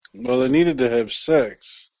Well, they needed to have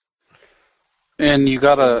sex. And you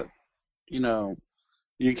gotta, you know,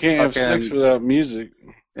 You can't have sex without music.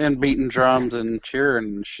 and beating drums and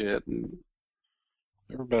cheering and shit. And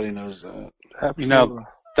Everybody knows that. you know,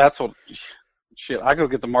 that's what. Shit, I go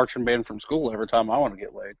get the marching band from school every time I want to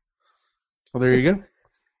get laid. Well, there you go.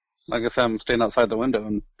 Like I said, I'm standing outside the window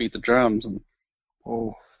and beat the drums. And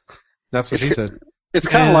That's what she said. it's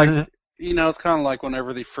kind of like, you know, it's kind of like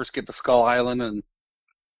whenever they first get to Skull Island and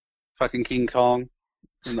fucking King Kong,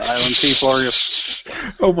 and the island people are just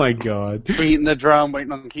Oh my God. beating the drum,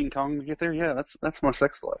 waiting on King Kong to get there. Yeah, that's my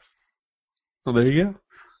sex life. Well, there you go.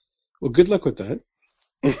 Well, good luck with that.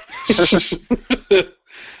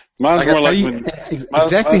 Mine's more like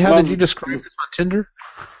Exactly how did you describe it on Tinder?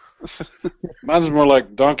 Mine's more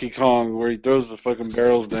like Donkey Kong, where he throws the fucking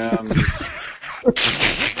barrels down.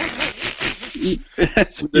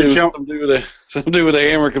 Some dude with a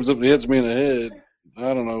hammer comes up and hits me in the head.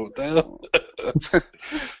 I don't know what the hell.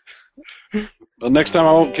 Well, next time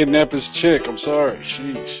I won't kidnap his chick. I'm sorry.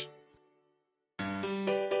 Sheesh.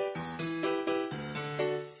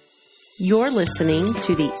 You're listening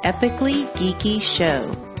to the Epically Geeky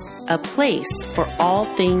Show, a place for all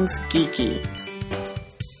things geeky.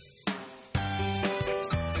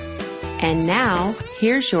 And now,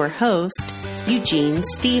 here's your host, Eugene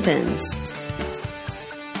Stevens.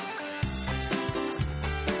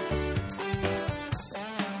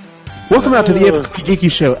 Welcome out to the Epically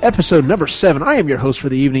Geeky Show, episode number 7. I am your host for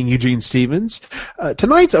the evening, Eugene Stevens.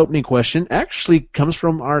 Tonight's opening question actually comes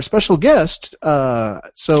from our special guest,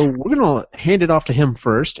 so we're going to hand it off to him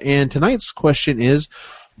first. And tonight's question is,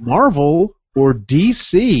 Marvel or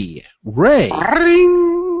DC? Ray,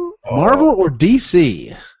 Marvel or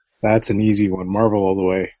DC? That's an easy one. Marvel all the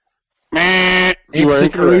way. Any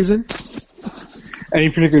particular reason? Any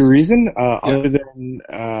particular reason? Other than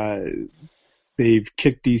they've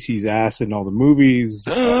kicked DC's ass in all the movies.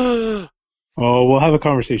 We'll have a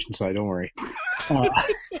conversation side, don't worry.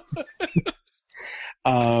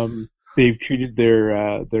 They've treated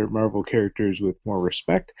their Marvel characters with more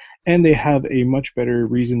respect, and they have a much better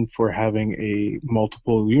reason for having a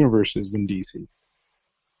multiple universes than DC.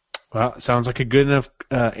 Well, it sounds like a good enough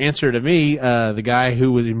answer to me. The guy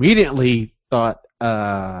who was immediately thought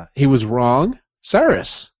he was wrong,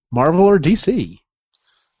 Cyrus, Marvel or DC?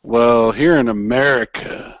 Well, here in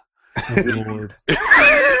America, Oh, Lord.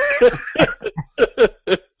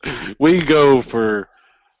 we go for,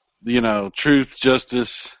 truth,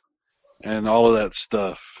 justice, and all of that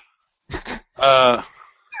stuff.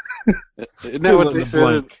 Isn't that what they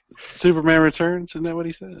said? Superman Returns? Isn't that what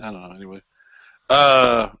he said? I don't know. Anyway.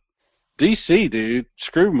 DC, dude.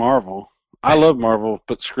 Screw Marvel. I love Marvel,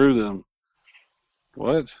 but screw them.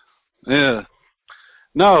 What? Yeah.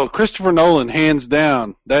 No, Christopher Nolan, hands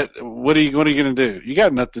down. What are you gonna do? You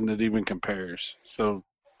got nothing that even compares. So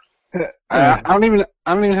I don't even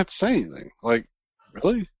have to say anything. Like,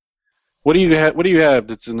 really? What do you have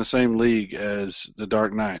that's in the same league as The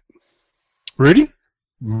Dark Knight? Rudy?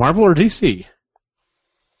 Marvel or DC?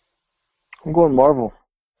 I'm going Marvel.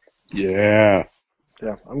 Yeah.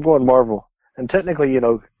 Yeah, I'm going Marvel. And technically,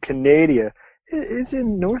 Canada is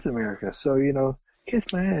in North America, so,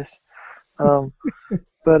 kiss my ass.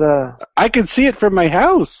 But I can see it from my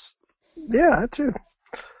house. Yeah, that too.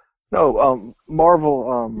 No,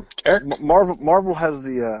 Marvel. Marvel has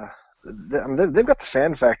they've got the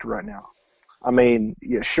fan factor right now. I mean,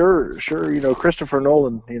 yeah, sure. Christopher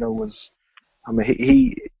Nolan, he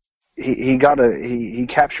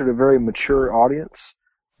captured a very mature audience,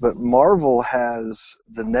 but Marvel has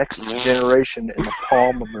the next generation in the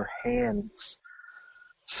palm of their hands.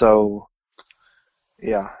 So,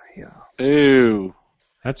 yeah. Ew.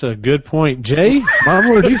 That's a good point. Jay,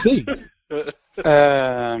 Marvel or DC?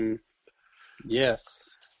 Yes.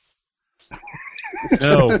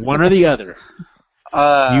 No, one or the other.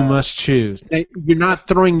 You must choose. You're not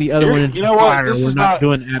throwing the other one into the fire. We're not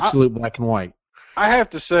doing absolute black and white. I have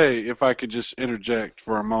to say, if I could just interject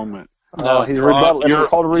for a moment. No, he's rebuttal. It's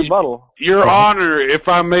called a rebuttal. Your Honor, if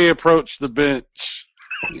I may approach the bench.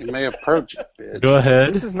 You may approach it, bitch. Go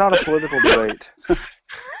ahead. This is not a political debate.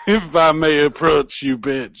 If I may approach you,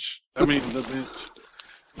 bitch. I mean, the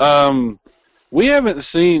bench. We haven't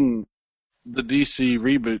seen the DC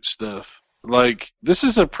reboot stuff. Like, this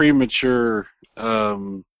is a premature,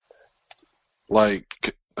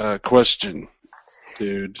 question,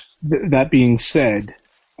 dude. That being said,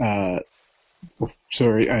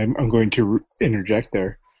 sorry, I'm going to interject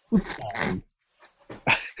there.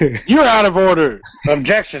 You're out of order.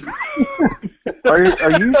 Objection. Are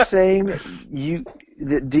you saying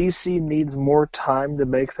that DC needs more time to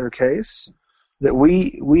make their case? that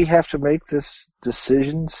we have to make this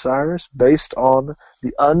decision, Cyrus, based on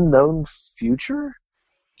the unknown future?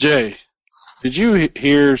 Jay, did you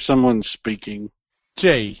hear someone speaking?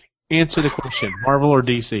 Jay, answer the question: Marvel or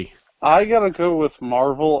DC? I gotta go with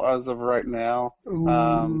Marvel as of right now.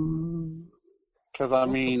 Because I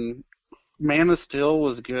mean, Man of Steel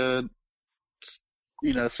was good.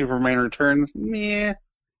 You know, Superman Returns, meh.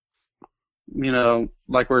 You know,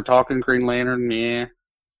 like we're talking Green Lantern, meh.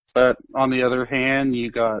 But on the other hand, you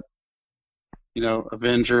got, you know,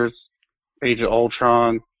 Avengers, Age of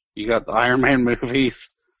Ultron, you got the Iron Man movies.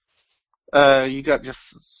 You got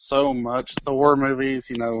just so much Thor movies,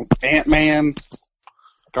 you know, Ant-Man,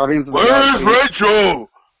 Guardians of the Galaxy. Where's Rachel?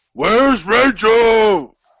 Where's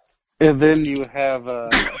Rachel? And then you have,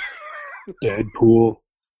 Deadpool.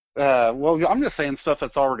 well, I'm just saying stuff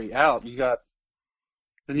that's already out. You got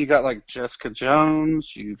like Jessica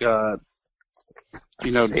Jones, you got,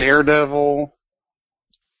 you know, Daredevil.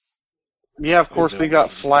 Yeah, of course they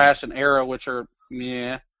got Flash and Arrow, which are,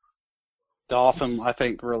 yeah. Gotham, I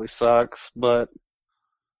think, really sucks, but,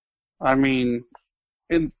 I mean,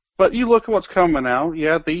 but you look at what's coming out,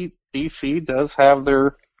 yeah, the DC does have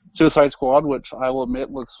their Suicide Squad, which I will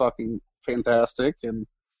admit looks fucking fantastic, and,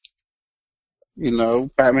 you know,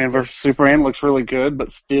 Batman vs. Superman looks really good,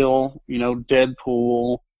 but still, you know,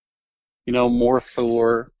 Deadpool, you know, more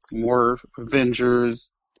Thor, more Avengers,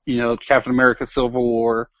 you know, Captain America Civil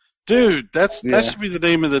War. Dude, that should be the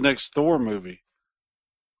name of the next Thor movie.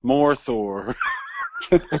 More Thor.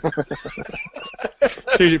 From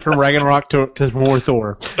Ragnarok to more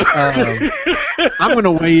Thor. I'm going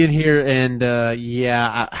to weigh in here, and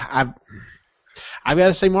I've got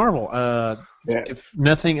to say Marvel. If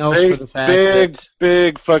nothing else, for the fact that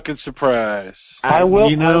big fucking surprise. I will.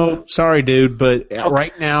 You know, sorry, dude, but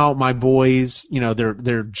right now my boys, you know,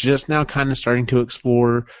 they're just now kind of starting to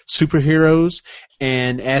explore superheroes,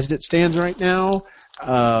 and as it stands right now,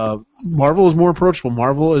 Marvel is more approachable.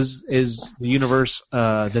 Marvel is the universe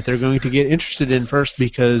that they're going to get interested in first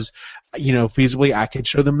because, you know, feasibly I could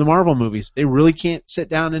show them the Marvel movies. They really can't sit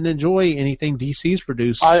down and enjoy anything DC's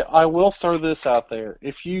produced. I will throw this out there.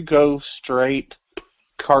 If you go straight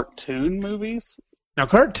cartoon movies, now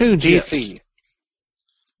cartoons, DC.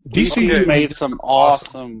 Yes. DC made some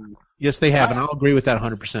awesome. Yes, they have, and I'll agree with that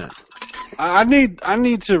 100%. I need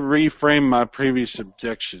to reframe my previous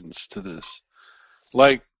objections to this.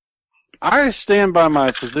 Like, I stand by my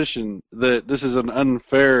position that this is an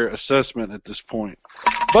unfair assessment at this point.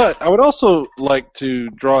 But I would also like to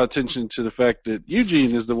draw attention to the fact that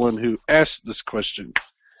Eugene is the one who asked this question.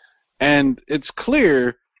 And it's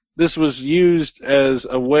clear this was used as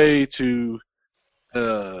a way to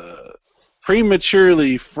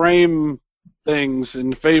prematurely frame things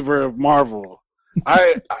in favor of Marvel.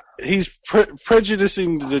 He's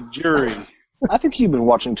prejudicing the jury. I think you've been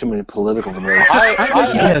watching too many political movies. I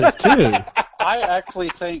has too. I actually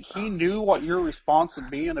think he knew what your response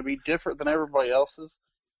would be, and it'd be different than everybody else's.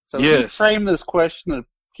 So he framed this question to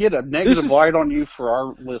get a negative light on you for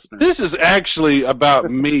our listeners. This is actually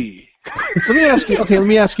about me. Let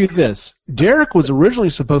me ask you this. Derek was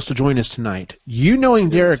originally supposed to join us tonight. You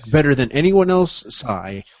knowing Derek better than anyone else,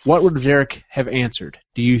 Cy, what would Derek have answered,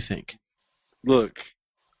 do you think? Look,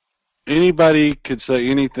 anybody could say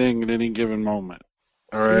anything at any given moment.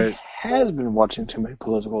 All right? He has been watching too many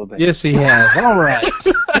political debates. Yes, he has. All right.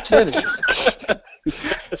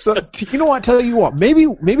 So, you know what? Tell you what. Maybe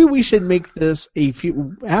we should make this a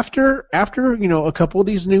few after you know a couple of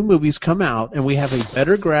these new movies come out, and we have a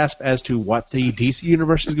better grasp as to what the DC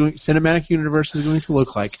universe cinematic universe is going to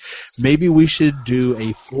look like. Maybe we should do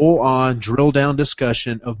a full-on drill-down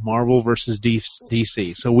discussion of Marvel versus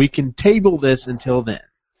DC, so we can table this until then.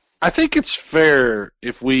 I think it's fair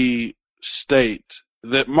if we state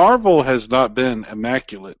that Marvel has not been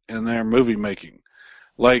immaculate in their movie making.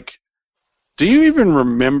 Like, do you even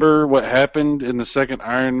remember what happened in the second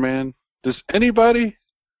Iron Man? Does anybody?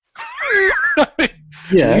 I mean,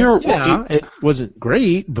 it wasn't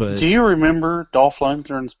great, but... Do you remember Dolph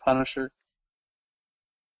Lundgren's Punisher?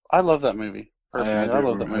 I love that movie. I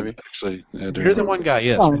love that movie. Actually, you're the one guy,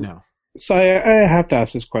 yes, I know. So I have to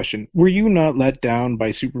ask this question. Were you not let down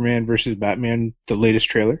by Superman versus Batman, the latest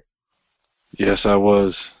trailer? Yes, I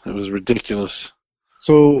was. It was ridiculous.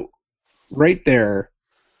 So, right there,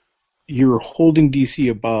 you're holding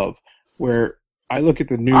DC above, where I look at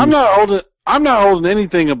the news... I'm not holding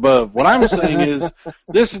anything above. What I'm saying is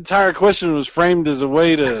this entire question was framed as a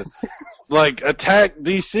way to, like, attack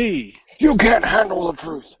DC. You can't handle the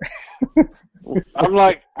truth.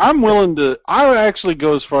 I actually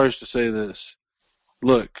go as far as to say this.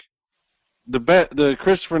 Look, the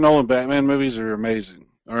Christopher Nolan Batman movies are amazing,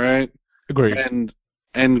 all right? Agreed.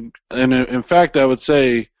 And in fact, I would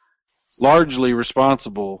say largely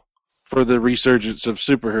responsible for the resurgence of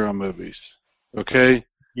superhero movies. Okay?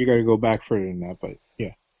 You got to go back further than that, but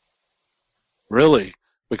yeah. Really?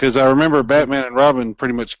 Because I remember Batman and Robin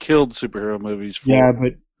pretty much killed superhero movies. Yeah,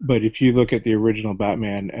 but if you look at the original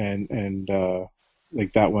Batman and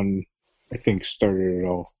like that one, I think started it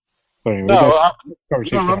all. But anyway,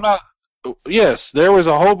 I'm not. Yes, there was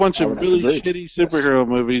a whole bunch of really disagree. shitty superhero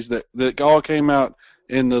movies that all came out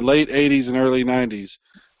in the late 80s and early 90s.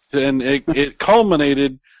 And it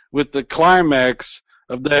culminated with the climax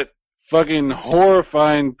of that fucking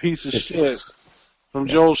horrifying piece of shit from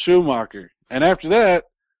Joel Schumacher. And after that,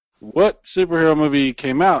 what superhero movie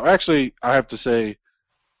came out? Actually, I have to say,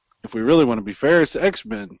 if we really want to be fair, it's the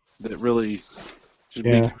X-Men that really should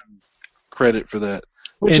be given credit for that.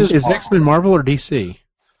 And is X-Men Marvel or DC?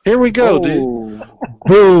 Here we go, dude.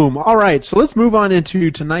 Boom. All right, so let's move on into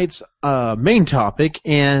tonight's main topic.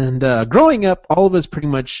 And growing up, all of us pretty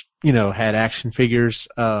much, had action figures.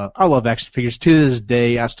 I love action figures. To this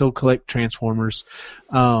day, I still collect Transformers.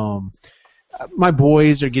 My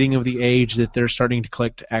boys are getting of the age that they're starting to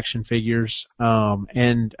collect action figures.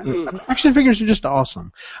 And action figures are just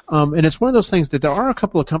awesome. And it's one of those things that there are a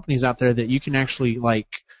couple of companies out there that you can actually,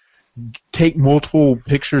 take multiple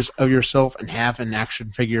pictures of yourself and have an action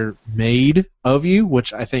figure made of you,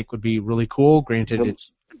 which I think would be really cool. Granted,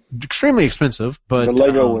 it's extremely expensive, but the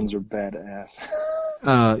Lego ones are badass.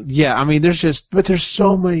 yeah, I mean, there's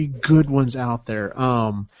so many good ones out there.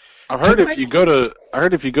 I've heard if you go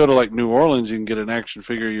to like New Orleans, you can get an action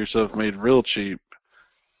figure yourself made real cheap.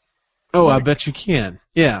 Oh, I bet you can.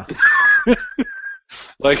 Yeah.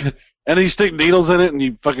 And you stick needles in it, and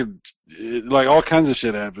you fucking all kinds of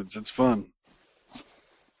shit happens. It's fun.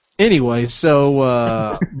 Anyway,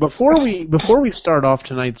 so before we start off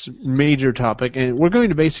tonight's major topic, and we're going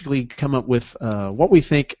to basically come up with what we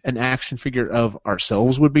think an action figure of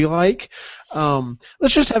ourselves would be like.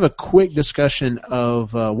 Let's just have a quick discussion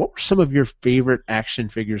of what were some of your favorite action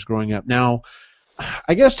figures growing up. Now,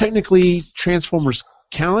 I guess technically Transformers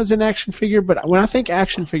count as an action figure, but when I think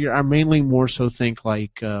action figure, I mainly more so think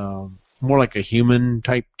more like a human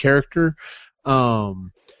type character. The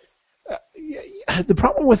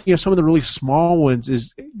problem with some of the really small ones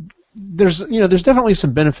is there's definitely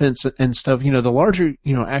some benefits and stuff. The larger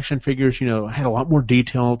action figures had a lot more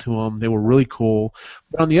detail to them. They were really cool.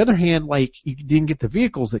 But on the other hand, you didn't get the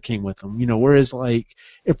vehicles that came with them. Whereas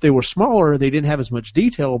if they were smaller, they didn't have as much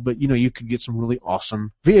detail, but you could get some really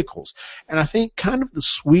awesome vehicles. And I think kind of the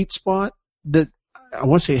sweet spot that I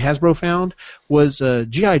want to say Hasbro found was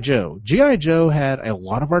G.I. Joe. G.I. Joe had a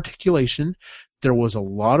lot of articulation. There was a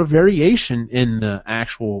lot of variation in the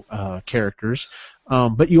actual characters,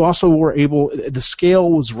 but you also were the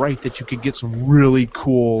scale was right that you could get some really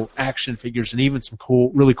cool action figures and even some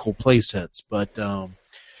really cool play sets. But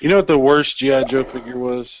you know what the worst G.I. Joe figure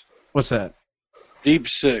was? What's that? Deep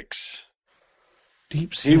Six.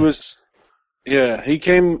 Deep Six. He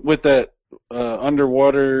came with that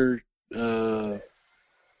underwater, the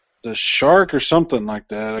shark or something like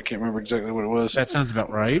that. I can't remember exactly what it was. That sounds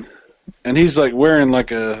about right. And he's wearing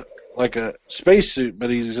like a spacesuit, but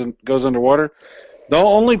he goes underwater. The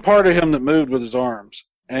only part of him that moved was his arms.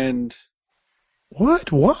 And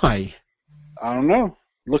what? Why? I don't know.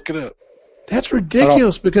 Look it up. That's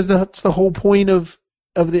ridiculous because that's the whole point of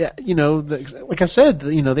the like I said,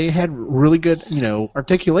 they had really good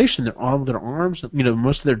articulation. All of their arms,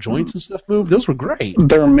 most of their joints and stuff moved. Those were great.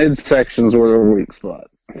 Their midsections were their weak spot.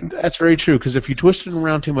 That's very true because if you twisted them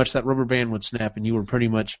around too much, that rubber band would snap, and you were pretty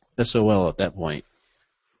much SOL at that point.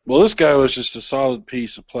 Well, this guy was just a solid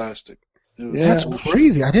piece of plastic. That's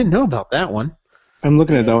crazy. I didn't know about that one. I'm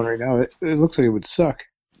looking at that one right now. It looks like it would suck.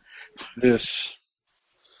 Yes.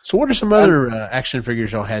 So what are some other action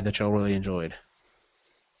figures y'all had that y'all really enjoyed?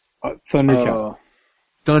 Thundercat.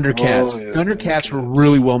 Thundercats. Oh, yeah, Thundercats were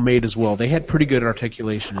really well made as well. They had pretty good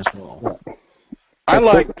articulation as well. I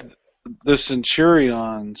liked the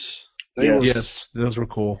Centurions. Yes, those were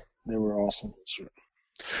cool. They were awesome.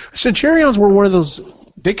 Centurions were one of those.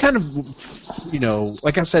 They kind of,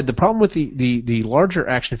 like I said, the problem with the larger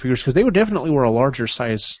action figures, because they definitely were a larger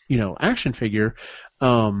size, action figure.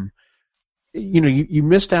 You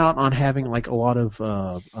missed out on having a lot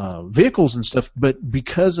of vehicles and stuff, but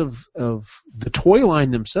because of the toy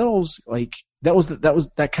line themselves, that was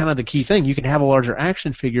kind of the key thing. You can have a larger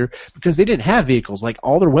action figure because they didn't have vehicles.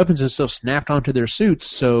 All their weapons and stuff snapped onto their suits.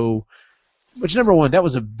 So, which number one, that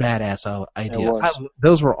was a badass idea.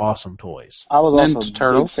 Those were awesome toys. I was also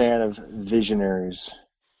Ninja a big fan of Visionaries.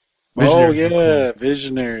 Oh yeah,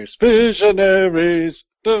 Visionaries.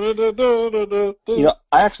 You know,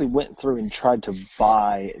 I actually went through and tried to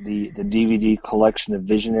buy the DVD collection of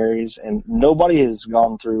Visionaries, and nobody has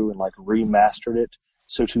gone through and like remastered it.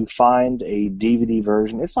 So to find a DVD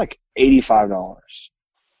version, it's like $85.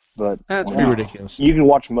 But That's pretty ridiculous. you can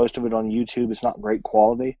watch most of it on YouTube. It's not great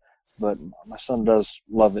quality, but my son does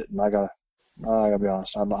love it, and I gotta be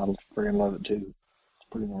honest, I freaking love it too. It's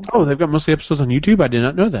pretty normal. Oh, they've got most of the episodes on YouTube? I did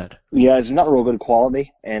not know that. Yeah, it's not real good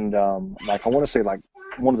quality, and like I want to say like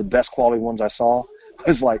one of the best quality ones I saw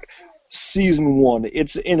was like season 1.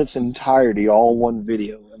 It's in its entirety, all one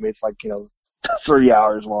video. I mean, it's like 3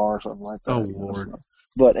 hours long or something like that. Oh Lord! So,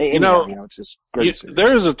 but anyhow, it's just great.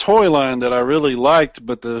 There was a toy line that I really liked,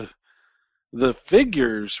 but the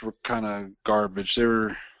figures were kind of garbage. They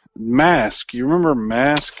were Mask. You remember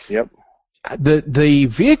Mask? Yep. The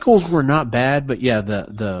vehicles were not bad, but yeah,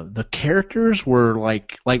 the characters were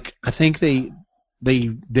like I think they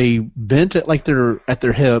bent it like they're at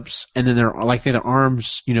their hips, and then they're like their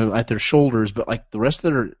arms, at their shoulders, but like the rest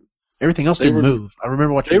of everything else didn't move. I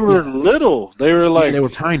remember watching. They were little. They were like they were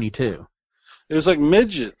tiny too. It was like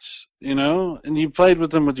midgets, and you played with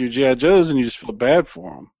them with your G.I. Joes, and you just felt bad for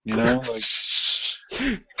them, like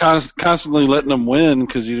constantly letting them win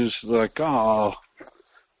because you just like, oh.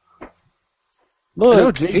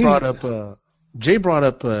 Look, Jay brought up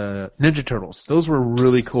Ninja Turtles. Those were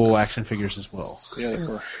really cool action figures as well. Yeah, of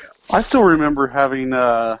course. I still remember having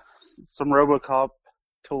some RoboCop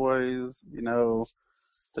toys. The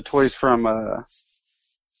toys from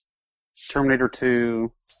Terminator 2.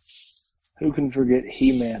 Who can forget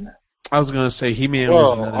He-Man? I was going to say He-Man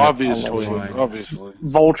was another obviously.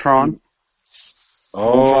 Voltron.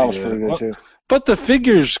 Voltron was pretty good too. But the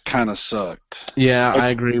figures kind of sucked. Yeah, I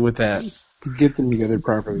agree with that. To get them together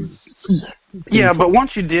properly. Yeah, but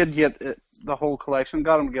once you did get the whole collection,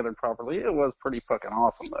 got them together properly, it was pretty fucking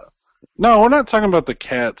awesome, though. No, we're not talking about the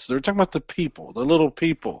cats. They're talking about the people, the little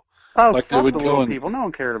people. Oh, like fuck the little people. No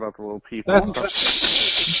one cared about the little people.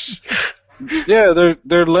 Yeah,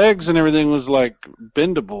 their legs and everything was like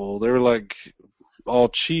bendable. They were like all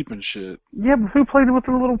cheap and shit. Yeah, but who played with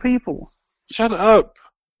the little people? Shut up.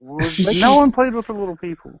 No one played with the little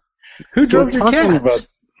people. Who drove your cats? About,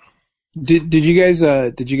 did you guys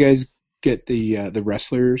get the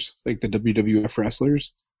wrestlers, like the WWF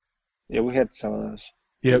wrestlers? Yeah, we had some of those.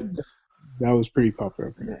 Yep. That was pretty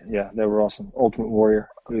popular. Yeah, they were awesome. Ultimate Warrior.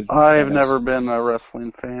 I have never been a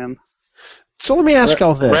wrestling fan. So let me ask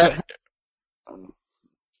y'all this.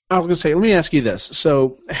 I was going to say, let me ask you this.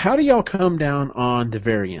 So how do y'all come down on the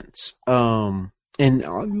variants? And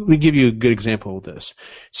let me give you a good example of this.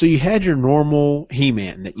 So you had your normal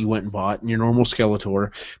He-Man that you went and bought, and your normal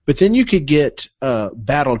Skeletor, but then you could get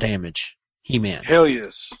Battle Damage He-Man. Hell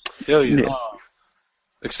yes.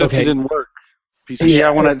 Except it didn't work. Yeah,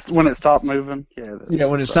 when it stopped moving. Yeah,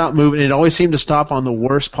 when it stopped moving, it always seemed to stop on the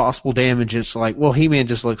worst possible damage. It's like, well, He-Man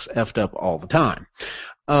just looks effed up all the time.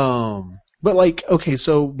 But like, okay,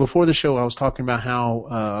 so before the show, I was talking about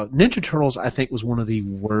how Ninja Turtles, I think, was one of the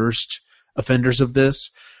worst offenders of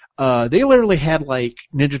this. They literally had like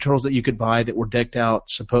Ninja Turtles that you could buy that were decked out,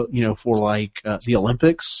 for like the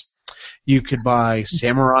Olympics. You could buy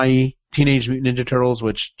Samurai Teenage Mutant Ninja Turtles,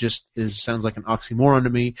 which just sounds like an oxymoron to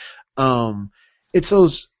me. It's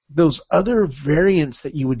those other variants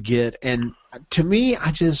that you would get, and to me,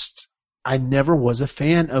 I never was a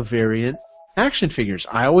fan of variant action figures.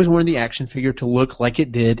 I always wanted the action figure to look like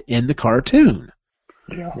it did in the cartoon.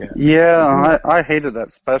 Yeah, I hated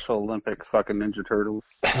that Special Olympics fucking Ninja Turtles.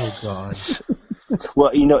 Oh God. Well,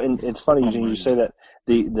 and it's funny, Eugene, you say that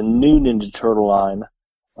the new Ninja Turtle line,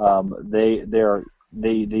 they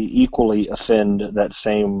equally offend that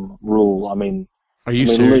same rule. I mean, are you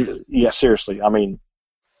serious? Yeah, seriously. I wouldn't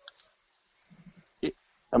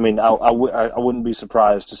be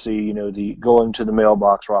surprised to see the going to the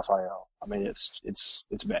mailbox Raphael. I mean, it's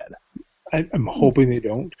bad. I'm hoping they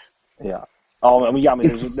don't. Yeah. Oh, I mean,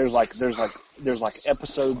 there's like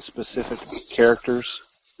episode specific characters.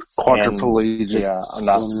 Quadriplegic. I'm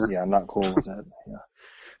not cool with that. Yeah.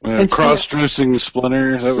 And cross-dressing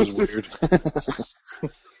Splinter, that was weird.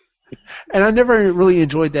 And I never really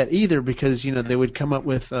enjoyed that either because, they would come up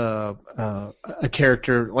with a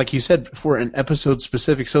character, like you said, for an episode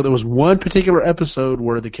specific. So there was one particular episode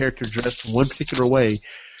where the character dressed one particular way.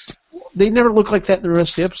 They never looked like that in the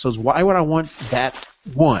rest of the episodes. Why would I want that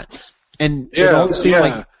one? And it always seemed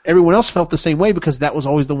like everyone else felt the same way because that was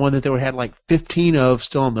always the one that they had like 15 of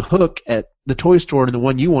still on the hook at the toy store, and the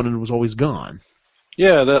one you wanted was always gone.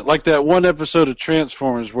 Yeah, that one episode of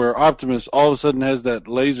Transformers where Optimus all of a sudden has that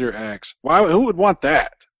laser axe. Who would want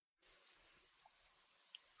that?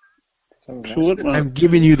 I'm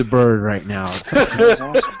giving you the bird right now. That's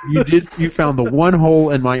awesome. You found the one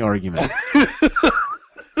hole in my argument.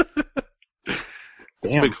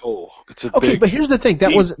 It's a big hole. It's a Okay, big. but here's the thing.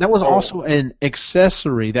 That was hole. also an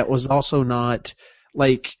accessory. That was also not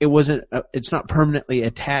like it wasn't. It's not permanently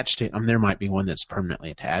attached to. There might be one that's permanently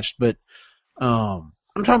attached, but I'm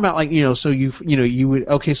talking about like so you would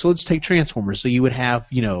okay. So let's take Transformers. So you would have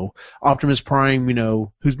Optimus Prime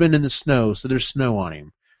who's been in the snow, so there's snow on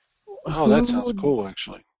him. Oh, that sounds cool,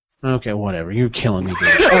 actually. Okay, whatever. You're killing me,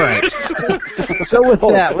 dude. All right. So with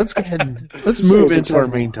that, let's go ahead and let's move into our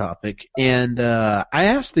main topic. And I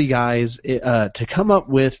asked the guys to come up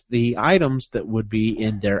with the items that would be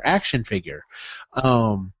in their action figure.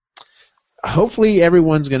 Hopefully,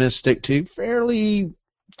 everyone's going to stick to fairly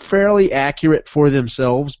accurate for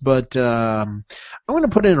themselves, but I'm going to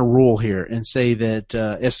put in a rule here and say that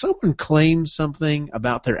if someone claims something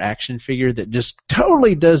about their action figure that just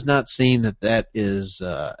totally does not seem that is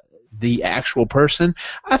the actual person,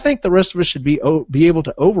 I think the rest of us should be able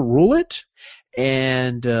to overrule it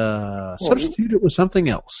and substitute it with something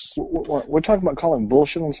else. We're talking about calling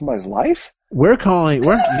bullshit on somebody's life? We're talking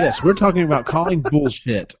about calling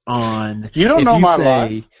bullshit on. You don't know my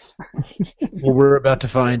life. Well, we're about to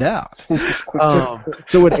find out.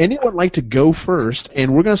 So would anyone like to go first?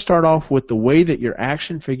 And we're going to start off with the way that your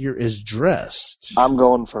action figure is dressed. I'm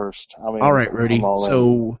going first. I mean, all right, Rudy. I'm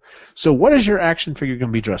all in. So what is your action figure going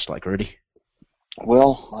to be dressed like, Rudy?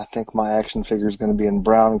 Well, I think my action figure is going to be in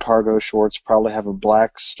brown cargo shorts, probably have a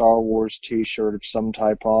black Star Wars T-shirt of some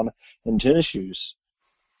type on, and tennis shoes.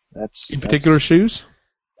 In particular shoes?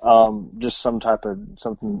 Just some kind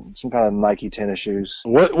of Nike tennis shoes.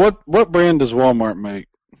 What brand does Walmart make?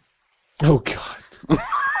 Oh God.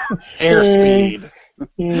 Airspeed.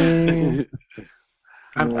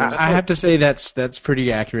 I have to say that's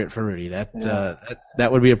pretty accurate for Rudy.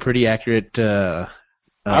 That would be a pretty accurate. I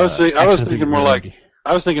was thinking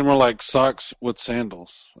more like socks with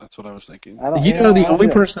sandals. That's what I was thinking. The only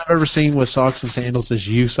person I've ever seen with socks and sandals is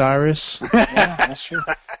you, Cyrus. Yeah, that's true.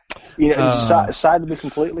 Side to be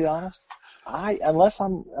completely honest, unless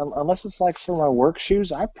it's like for my work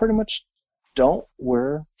shoes, I pretty much don't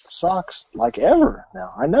wear socks like ever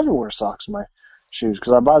now. I never wear socks in my shoes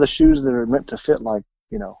because I buy the shoes that are meant to fit like.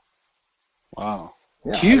 Wow.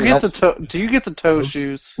 Yeah, do you get the toe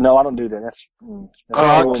shoes? No, I don't do that. That's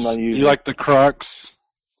Crocs. unusual. You like the Crocs?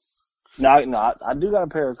 No, I do got a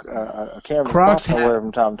pair of canvas Crocs I wear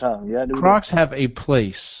from time to time. Yeah, I do. Crocs have a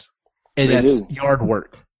place, and that's yard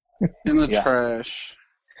work. In the trash.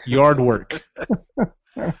 Yard work.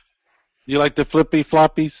 You like the flippy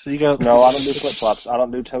floppies? No, I don't do flip flops. I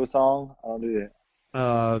don't do toe thong. I don't do that.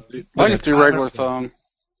 I just do regular thong.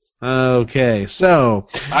 Okay, so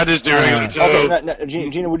I just do regular toe. Okay, now,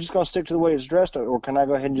 Gina, we're just gonna stick to the way it's dressed, or can I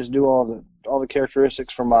go ahead and just do all the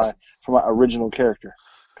characteristics for my original character?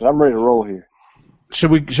 Because I'm ready to roll here.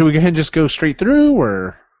 Should we go ahead and just go straight through,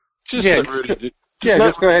 or just go ahead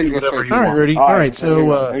and go straight through. All right, Rudy. All right,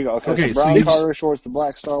 so there you go. Okay, so brown cargo shorts, the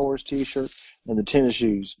black Star Wars T-shirt, and the tennis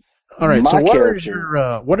shoes. All right. So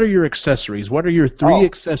what are your accessories? What are your three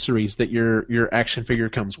accessories that your action figure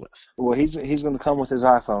comes with? Well, he's going to come with his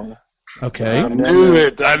iPhone. Okay. I knew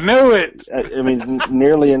it. I mean,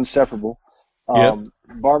 nearly inseparable.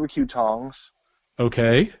 Barbecue tongs.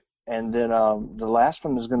 Okay. And then the last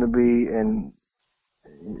one is going to be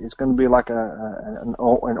it's going to be like an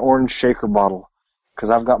orange shaker bottle because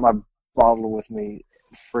I've got my bottle with me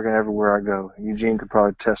friggin' everywhere I go. Eugene could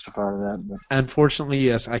probably testify to that. But. Unfortunately,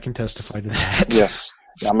 yes, I can testify to that. Yes.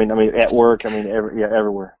 I mean, at work,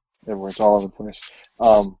 everywhere. It's all over the place.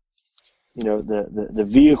 The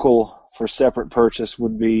vehicle for separate purchase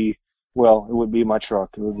would be, it would be my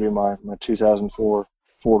truck. It would be my 2004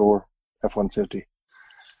 four-door F-150. Okay.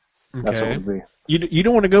 That's what it would be. You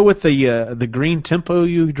don't want to go with the green Tempo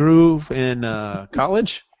you drove in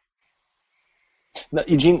college? No,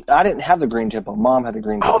 Eugene, I didn't have the green Tempo. Mom had the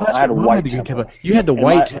green Tempo. Oh, that's I had a Mom white had the green Tempo. You had the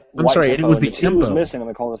white. I'm sorry, Tempo, and it was the T was Tempo. missing, and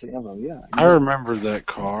they called it the Tempo. Yeah. I remember that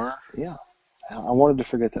car. Yeah. I wanted to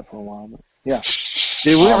forget that for a while, but yeah.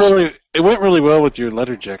 It went really well with your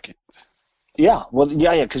leather jacket. Yeah. Well,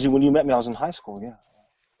 yeah. Because when you met me, I was in high school. Yeah.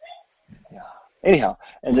 Yeah. Anyhow,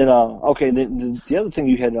 and then the other thing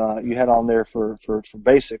you had on there for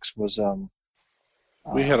basics was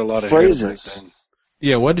we had a lot of phrases. Hair back then.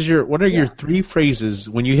 Yeah, what are your three phrases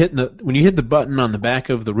when you hit the button on the back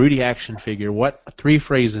of the Rudy action figure? What three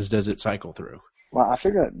phrases does it cycle through? Well, I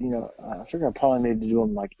figure I probably need to do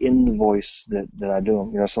them like in the voice that I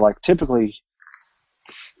do them. So like typically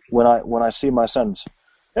when I see my sons,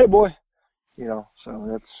 hey boy, so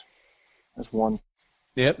that's one.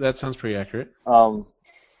 Yep, that sounds pretty accurate.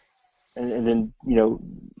 and then, you know,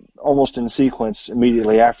 almost in sequence,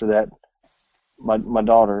 immediately after that, my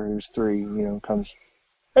daughter, who's 3, you know, comes,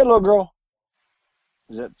 "Hey, little girl."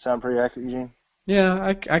 Does that sound pretty accurate, Eugene?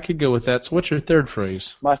 Yeah, I could go with that. So what's your third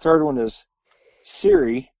phrase? My third one is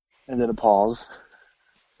Siri, and then a pause.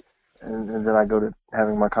 And then I go to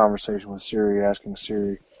having my conversation with Siri, asking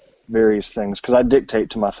Siri various things, because I dictate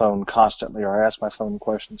to my phone constantly, or I ask my phone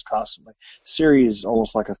questions constantly. Siri is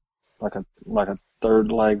almost like a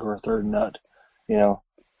third leg or a third nut, you know.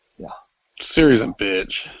 Yeah. Siri's a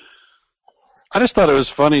bitch. I just thought it was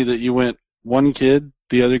funny that you went one kid,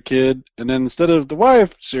 the other kid, and then instead of the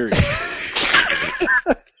wife, Siri.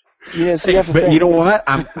 Yeah, see, that's the But thing. you know what?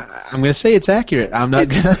 I'm going to say it's accurate. I'm not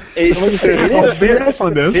going to.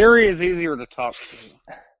 Siri is easier to talk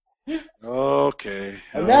to. Okay.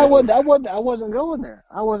 And I wasn't going there.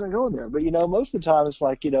 But, you know, most of the time it's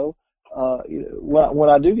like, you know, when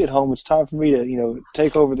I do get home, it's time for me to, you know,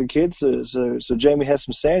 take over the kids. So Jamie has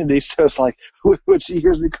some sanity. So it's like when she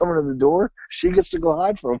hears me coming to the door, she gets to go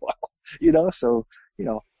hide for a while. You know, so, you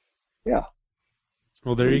know, yeah.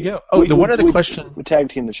 Well, there you go. Oh, the one other question. We tag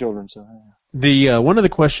team the children. So The one other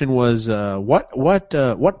question was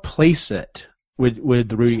what play set would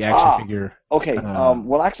the Rudy action figure? Okay.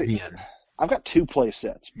 Well, actually, be in? I've got 2 play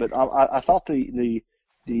sets, but I thought the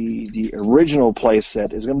original play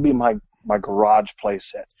set is going to be my garage play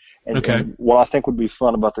set. And what I think would be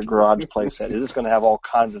fun about the garage play set is it's going to have all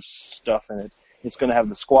kinds of stuff in it. It's going to have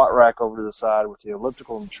the squat rack over to the side with the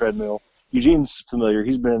elliptical and treadmill. Eugene's familiar.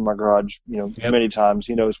 He's been in my garage, you know, many times.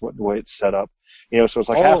 He knows the way it's set up. You know, so it's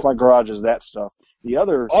like half my garage is that stuff. The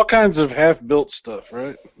other all kinds of half-built stuff,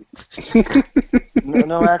 right?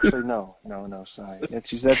 No, actually, no. Sorry,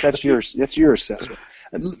 that's your assessment.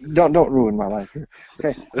 Don't ruin my life here.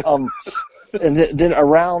 Okay. And then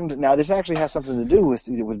around, now this actually has something to do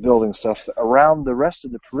with building stuff. But around the rest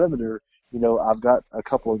of the perimeter, you know, I've got a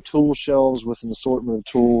couple of tool shelves with an assortment of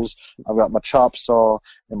tools. I've got my chop saw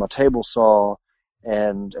and my table saw,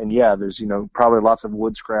 and yeah, there's, you know, probably lots of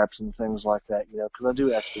wood scraps and things like that, you know, because I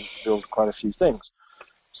do actually build quite a few things.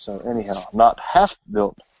 So anyhow, not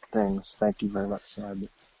half-built things. Thank you very much, Sarah. But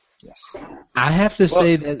yes. I have to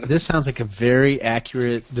say that this sounds like a very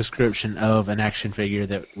accurate description of an action figure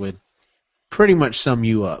that would pretty much sum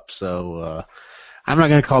you up. So I'm not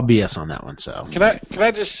going to call BS on that one. So Can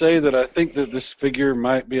I just say that I think that this figure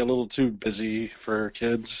might be a little too busy for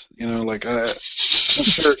kids. You know, like not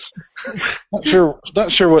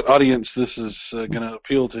sure what audience this is going to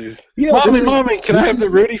appeal to. Yeah, Mommy, can I have the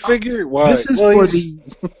Rudy figure? Why?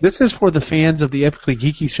 this is for the fans of the Epically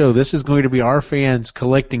Geeky Show. This is going to be our fans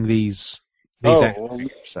collecting these action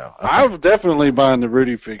figures. So okay. I'm definitely buying the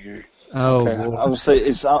Rudy figure. Oh, okay. I would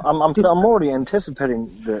say I'm already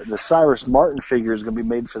anticipating the Cyrus Martin figure is going to be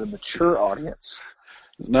made for the mature audience.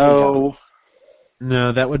 No,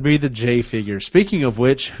 that would be the J figure. Speaking of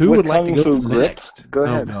which, who With would like to Kung go Fu grip? next? Go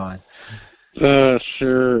ahead. Oh God.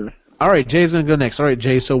 Sure. All right, Jay's going to go next. All right,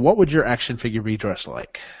 Jay. So, what would your action figure be dressed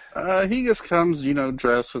like? He just comes, you know,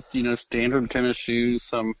 dressed with, you know, standard tennis shoes,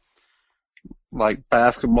 some like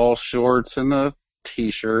basketball shorts, and a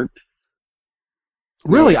t-shirt.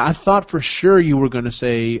 Really, I thought for sure you were going to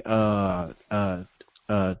say like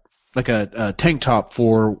a tank top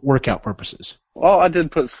for workout purposes. Well, I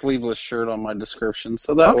did put sleeveless shirt on my description,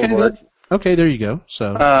 so that will work. Okay, there you go.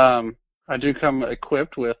 So I do come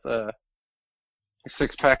equipped with a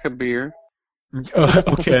 6-pack of beer.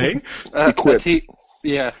 Okay. Equipped.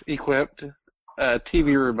 Equipped. A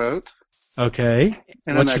TV remote. Okay.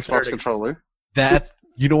 And an Xbox controller. That,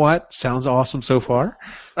 you know what, sounds awesome so far.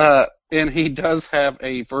 And he does have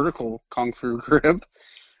a vertical Kung Fu grip.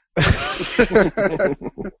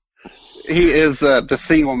 He is the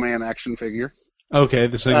single man action figure. Okay,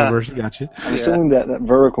 the single version, gotcha. I'm assuming that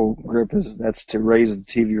vertical grip that's to raise the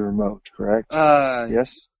TV remote, correct?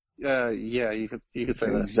 Yes? Yeah, you could say That's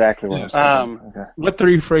that. exactly what I was thinking. Okay. What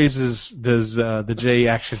 3 phrases does the J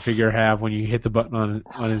action figure have when you hit the button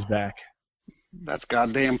on his back? That's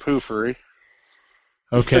goddamn poofery.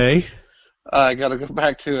 Okay. I gotta go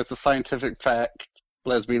back to it's a scientific fact.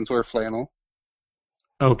 Lesbians wear flannel.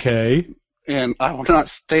 Okay. And I will not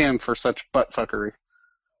stand for such buttfuckery.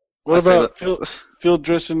 What about field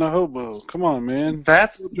dressing the hobo? Come on, man.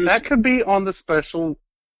 That could be on the special.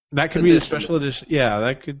 That could be the special edition. Yeah,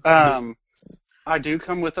 that could. I do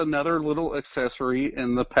come with another little accessory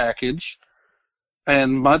in the package,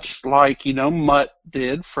 and much like Mutt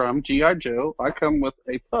did from G.I. Joe, I come with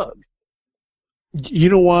a pug. You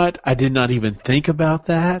know what? I did not even think about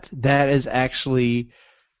that. That is actually.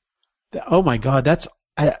 Oh my God! That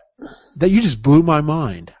you just blew my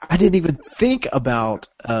mind. I didn't even think about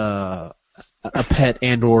a pet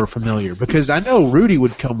and or familiar? Because I know Rudy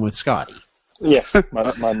would come with Scotty. Yes, my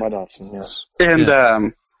Dachshund, yes. And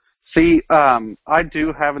I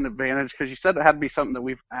do have an advantage because you said it had to be something that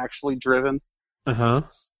we've actually driven. Uh-huh.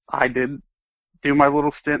 I did do my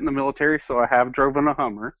little stint in the military, so I have driven a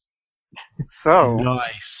Hummer. So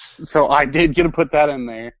Nice. So I did get to put that in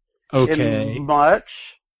there. Okay. And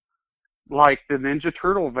much like the Ninja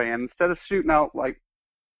Turtle van, instead of shooting out like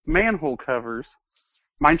manhole covers,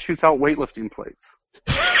 mine shoots out weightlifting plates.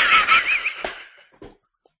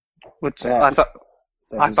 Which I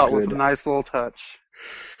thought was a nice little touch.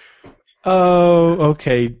 Oh,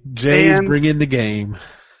 okay. Jay's bringing the game.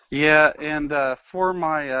 Yeah, and for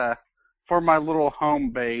my little home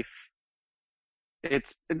base, it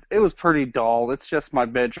was pretty dull. It's just my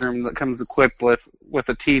bedroom that comes equipped with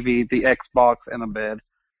a TV, the Xbox, and a bed.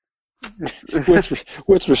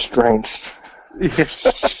 with restraints.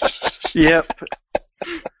 Yep.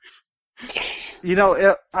 You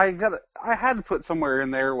know, I had to put somewhere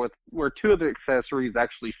in there where two of the accessories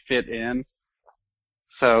actually fit in.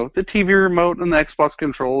 So the TV remote and the Xbox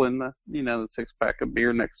control and the 6-pack of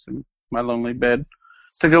beer next to my lonely bed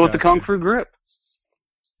to go with the Kung Fu grip.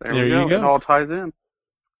 There we go. It all ties in.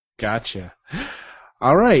 Gotcha.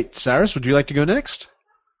 All right, Cyrus, would you like to go next?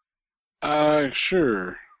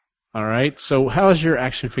 Sure. All right. So, how is your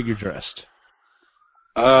action figure dressed?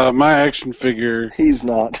 My action figure. He's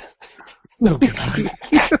not. No, God.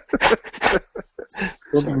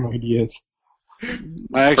 Those are my ideas.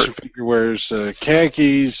 My action figure wears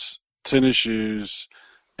khakis, tennis shoes,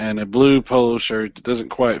 and a blue polo shirt that doesn't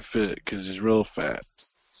quite fit because he's real fat.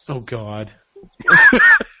 Oh, God.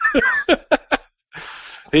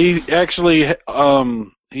 He actually,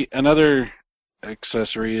 another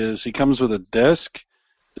accessory is he comes with a desk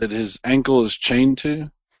that his ankle is chained to.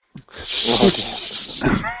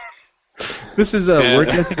 This is a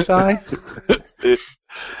work ethic side?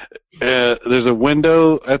 There's a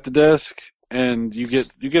window at the desk, and you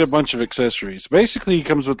get a bunch of accessories. Basically, he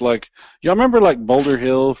comes with y'all remember Boulder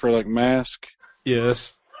Hill for Mask?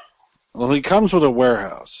 Yes. Well, he comes with a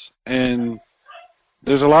warehouse, and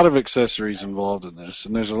there's a lot of accessories involved in this,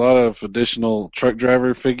 and there's a lot of additional truck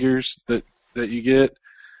driver figures that you get,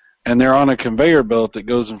 and they're on a conveyor belt that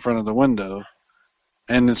goes in front of the window,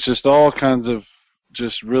 and it's just all kinds of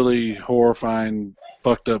just really horrifying,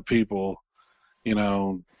 fucked up people,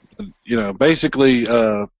 basically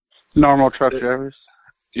normal truck drivers.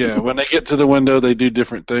 Yeah, when they get to the window, they do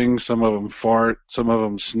different things. Some of them fart, some of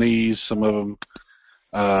them sneeze, some of them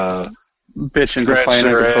bitch and complain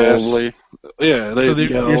uncontrollably. Yeah,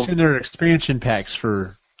 you're saying they're expansion packs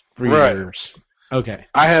for years. Okay.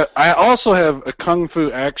 I also have a Kung Fu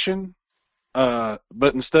action, but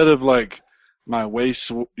instead of my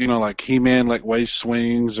waist, He-Man waist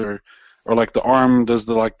swings or the arm does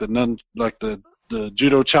the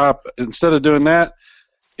judo chop. Instead of doing that,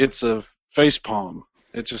 it's a face palm.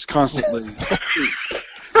 It's just constantly.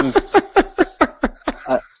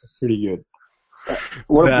 Pretty good.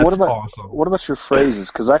 What about awesome. What about your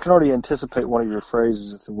phrases? Because I can already anticipate one of your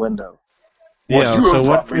phrases at the window. Yeah, what you so have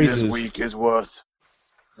what brought me phrases? this week is worth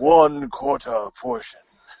 1/4 portion.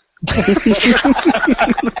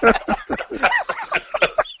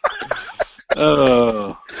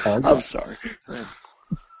 Oh, I'm sorry.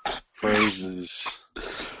 Phrases.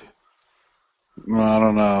 Well, I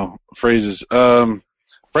don't know. Phrases.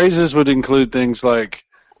 Phrases would include things like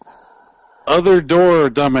 "other door,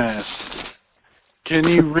 dumbass." Can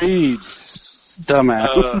you read?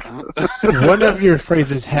 Dumbass. One of your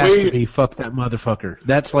phrases has to be "fuck that motherfucker."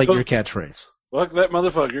 That's your catchphrase. Fuck that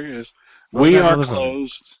motherfucker. Yes. Fuck We that are motherfucker.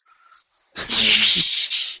 closed.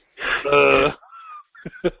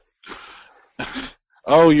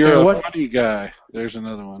 Oh, you're a what? funny guy. There's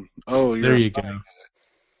another one. Oh, you're There you a funny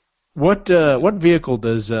go. What vehicle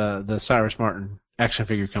does the Cyrus Martin action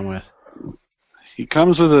figure come with? He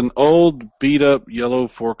comes with an old, beat-up yellow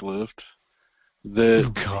forklift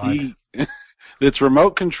that it's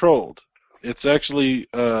remote controlled. It's actually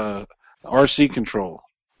RC control,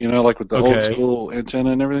 with the old school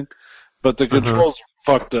antenna and everything. But the controls are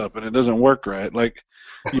fucked up and it doesn't work right.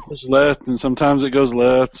 You push left and sometimes it goes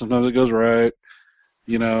left, sometimes it goes right.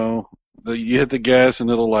 You hit the gas and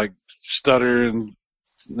it'll stutter and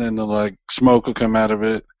then the smoke will come out of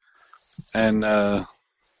it. And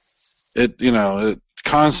it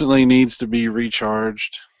constantly needs to be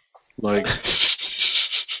recharged. I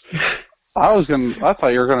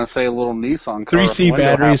thought you were gonna say a little Nissan car. 3C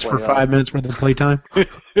batteries for 5 minutes worth of playtime.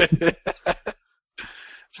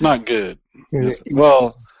 It's not good.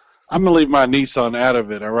 Well, I'm gonna leave my Nissan out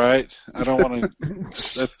of it. All right, I don't want to.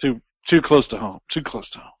 That's too close to home. Too close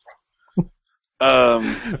to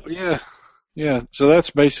home. Yeah. Yeah, so that's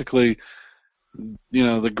basically,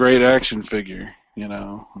 the great action figure.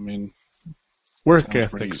 I mean, Work Sounds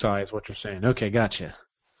ethic pretty- size, what you're saying. Okay, gotcha.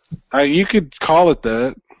 you could call it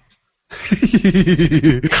that.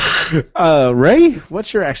 Ray,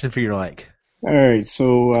 what's your action figure like? All right,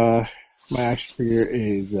 so my action figure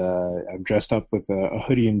is I'm dressed up with a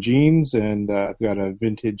hoodie and jeans, and I've got a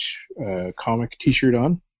vintage comic T-shirt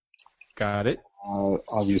on. Got it.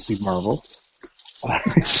 Obviously Marvel.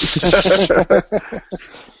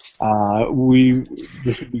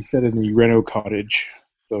 This would be set in the Reno cottage,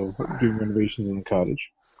 so doing renovations in the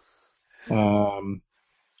cottage.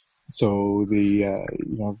 So the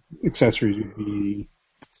accessories would be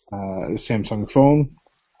a Samsung phone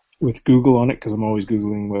with Google on it, because I'm always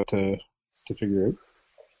Googling what to figure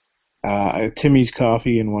out. Timmy's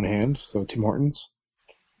coffee in one hand, so Tim Hortons,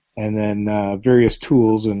 and then various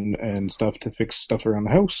tools and stuff to fix stuff around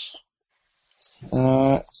the house.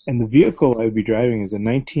 And the vehicle I would be driving is a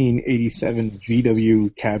 1987 VW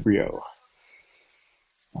Cabrio.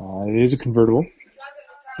 It is a convertible.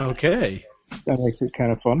 Okay. That makes it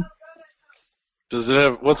kind of fun. Does it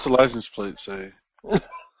have? What's the license plate say?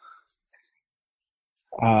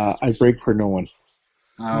 I brake for no one.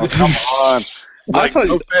 Oh, come on! I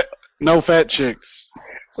thought no fat chicks.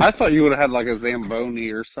 I thought you would have had like a Zamboni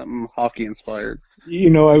or something hockey inspired.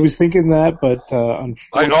 I was thinking that, but unfortunately,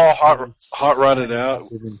 Like all hot rodded out.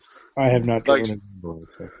 I have not Like- driven a Zamboni,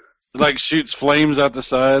 so. Like shoots flames out the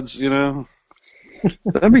sides.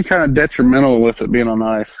 That'd be kind of detrimental with it being on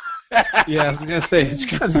ice. Yeah, I was gonna say it's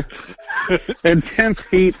kind of. Intense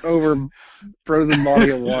heat over frozen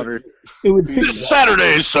body of water. It would fix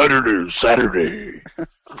Saturday.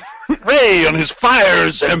 Ray on his fire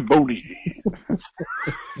Zamboni.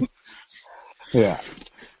 Yeah.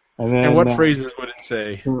 And then And what phrases would it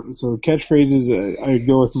say? So catchphrases, I would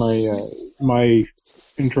go with my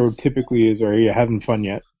intro typically is, "Are you having fun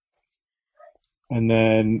yet?" And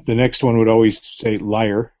then the next one would always say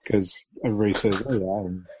 "liar," because everybody says, "Oh yeah."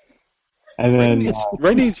 And then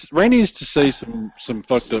Ray needs to say some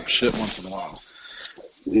fucked up shit once in a while.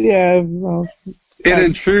 yeah, well,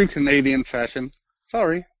 In true Canadian fashion.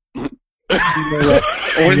 Sorry.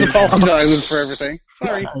 Always apologizing for everything.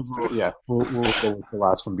 Sorry. yeah, we'll go with the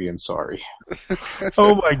last one being sorry.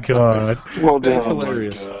 Oh my god. Well That's done.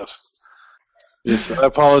 hilarious. God. Yes, I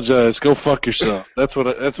apologize. Go fuck yourself. That's what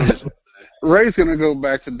it's. Ray's gonna go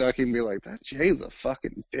back to Ducky and be like, "That Jay's a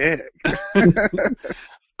fucking dick."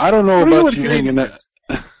 I don't know What is it about with you Canadians? hanging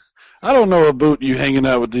out. I don't know about you hanging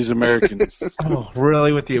out with these Americans. Oh,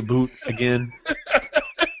 really? With the boot again?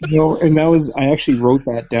 And I actually wrote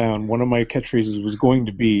that down. One of my catchphrases was going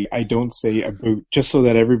to be, "I don't say a boot," just so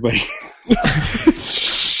that everybody.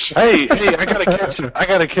 Hey, I got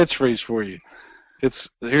a catchphrase for you.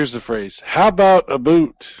 Here's the phrase. How about a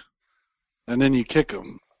boot? And then you kick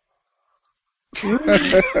them.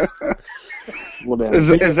 Well done.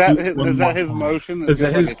 Is that his motion? Is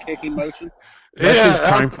that like his- a kicking motion? That's Yeah, his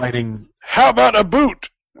crime fighting. How about a boot?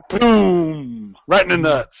 Boom! Right in the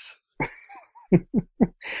nuts.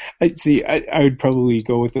 I would probably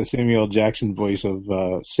go with the Samuel L. Jackson voice of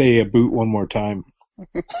 "Say a boot one more time."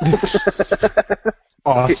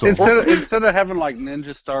 Awesome. Instead of having like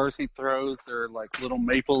ninja stars he throws, they're like little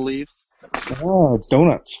maple leaves. Oh, it's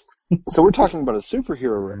donuts. So we're talking about a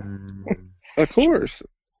superhero, Ray. Of course.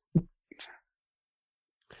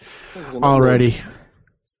 Alrighty.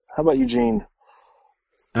 How about Eugene?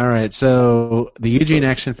 All right. So the Eugene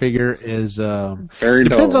action figure is Very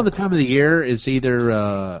depends dull. on the time of the year. It's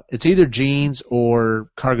either jeans or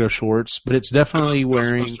cargo shorts, but it's definitely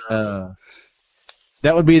wearing.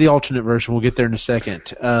 That would be the alternate version. We'll get there in a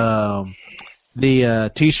second.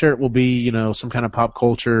 The T-shirt will be, some kind of pop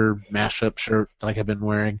culture mashup shirt like I've been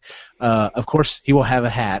wearing. Of course, he will have a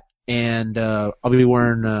hat, and I'll be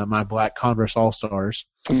wearing my black Converse All Stars.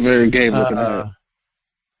 Very gay looking at it.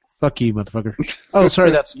 Fuck you, motherfucker. Oh,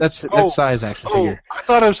 sorry, that's Oh, size action Oh, figure. I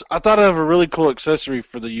thought I have a really cool accessory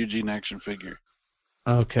for the Eugene action figure.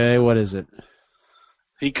 Okay, what is it?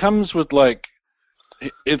 He comes with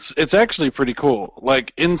it's actually pretty cool.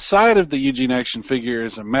 Like inside of the Eugene action figure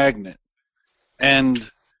is a magnet,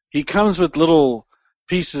 and he comes with little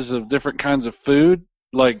pieces of different kinds of food,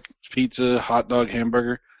 like pizza, hot dog,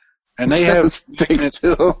 hamburger, and they have Sticks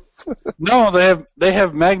to him. no, they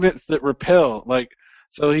have magnets that repel.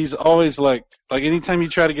 So he's always like anytime you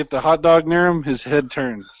try to get the hot dog near him, his head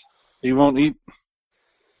turns. He won't eat,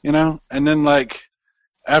 And then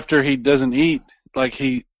after he doesn't eat,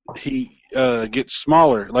 he gets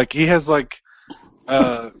smaller. Like he has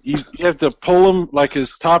you have to pull him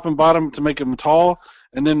his top and bottom to make him tall,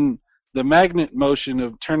 and then the magnet motion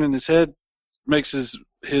of turning his head makes his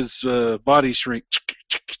his body shrink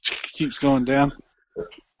keeps going down.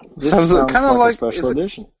 This So is it sounds kinda like like- a special is it-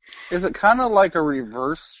 edition. Is it kind of like a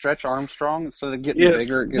reverse Stretch Armstrong? Instead of getting Yes,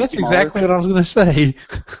 bigger, it gets That's smaller? exactly what I was going to say.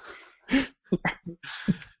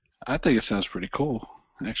 I think it sounds pretty cool,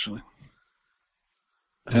 actually.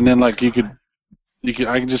 And then like you could,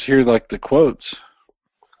 I can just hear like the quotes.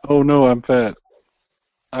 Oh no, I'm fat.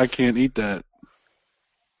 I can't eat that.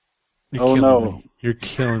 You're Oh, killing no. me. You're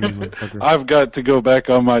killing me, motherfucker. I've got to go back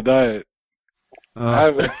on my diet.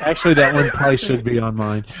 Actually, that one probably should be on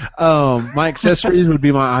mine. My accessories would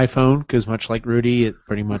be my iPhone, because much like Rudy, it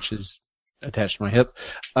pretty much is attached to my hip.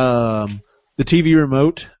 The TV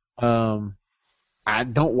remote. I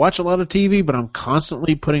don't watch a lot of TV, but I'm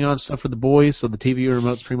constantly putting on stuff for the boys, so the TV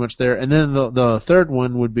remote's pretty much there. And then the third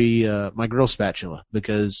one would be my grill spatula,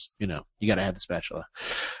 because, you got to have the spatula.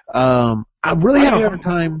 I really had a hard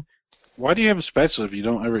time. Why do you have a spatula if you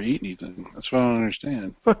don't ever eat anything? That's what I don't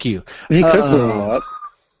understand. Fuck you. He cooks a lot.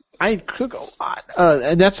 I cook a lot,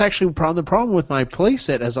 and that's actually the problem with my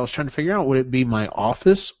playset. As I was trying to figure out, would it be my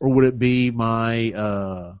office or would it be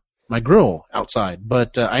my my grill outside?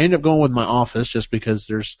 But I ended up going with my office just because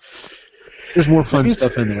there's more fun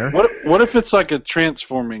stuff in there. What if it's like a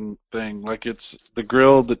transforming thing? Like it's the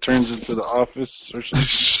grill that turns into the office or something?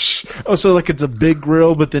 Oh, so like it's a big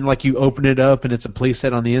grill, but then like you open it up and it's a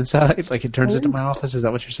playset on the inside, like it turns into my office. Is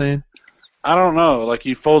that what you're saying? I don't know. Like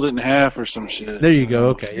you fold it in half or some shit. There you go.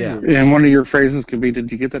 Okay, yeah. And one of your phrases could be,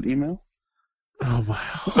 "Did you get that email?" Oh my.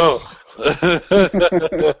 Oh.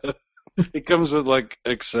 It comes with like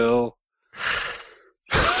Excel.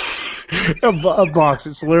 A box.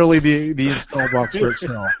 It's literally the install box for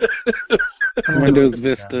Excel. Windows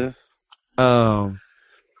Vista. No,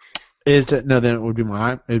 then it would be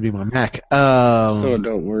my Mac. So it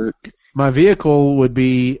don't work. My vehicle would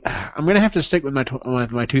be. I'm gonna have to stick with my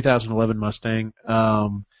 2011 Mustang.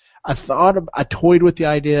 I toyed with the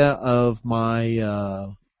idea of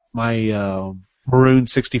my maroon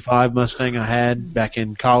 65 Mustang I had back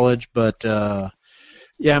in college, but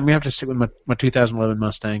yeah, I'm gonna have to stick with my 2011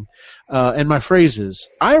 Mustang. And my phrases.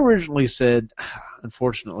 I originally said,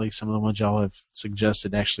 unfortunately, some of the ones y'all have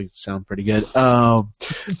suggested actually sound pretty good.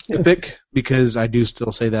 Epic, because I do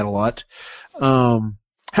still say that a lot.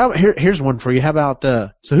 Here's one for you. How about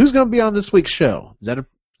so who's going to be on this week's show? Is that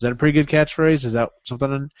a pretty good catchphrase? Is that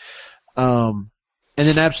something? And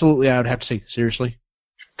then absolutely, I would have to say seriously,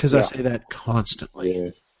 because I say that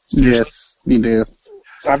constantly. Yes, you do.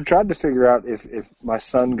 I've tried to figure out if my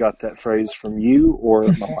son got that phrase from you or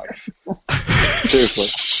my wife.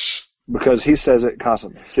 Seriously. Because he says it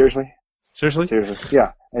constantly. Seriously? Seriously? Seriously.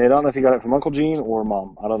 Yeah. And I don't know if he got it from Uncle Gene or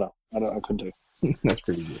Mom. I don't know. I couldn't tell. That's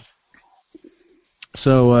pretty good.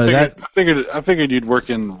 So I figured you'd work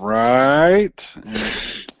in right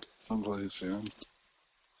someplace. Yeah.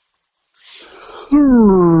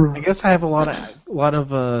 I guess I have a lot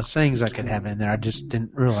of sayings I could have in there. I just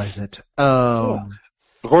didn't realize it.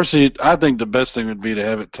 Of course, I think the best thing would be to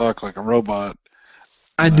have it talk like a robot.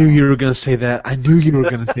 I knew you were going to say that. I knew you were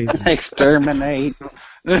going to say that. Exterminate.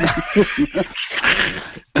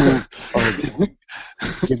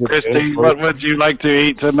 Christine, what would you like to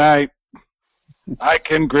eat tonight? I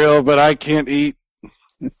can grill, but I can't eat.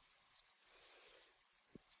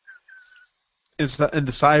 And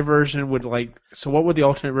the Psy version would so what would the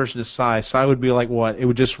alternate version of Psy? Psy would be like what? It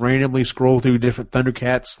would just randomly scroll through different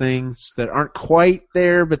Thundercats things that aren't quite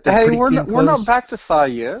there, but they're Hey, pretty we're close. not back to Psy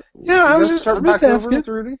yet. Yeah, I was just start back back over asking. with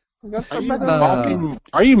Rudy. We got to start Are you, back over.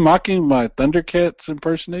 are you mocking my Thundercats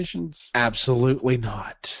impersonations? Absolutely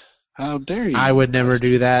not. How dare you? I would never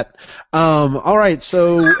do that. All right,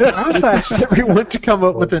 so I've asked everyone to come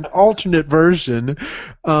up with an alternate version,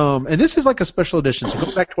 and this is like a special edition. So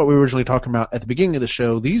going back to what we were originally talking about at the beginning of the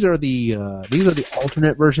show, these are the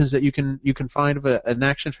alternate versions that you can find of an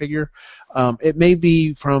action figure. It may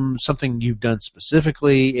be from something you've done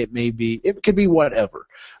specifically. It could be whatever.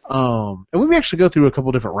 And we may actually go through a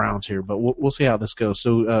couple different rounds here, but we'll see how this goes.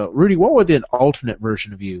 So, Rudy, what would an alternate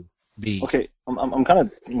version of you be? Okay, I'm kind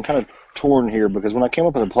of torn here because when I came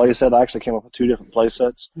up with a playset, I actually came up with two different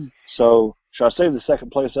playsets. So should I save the second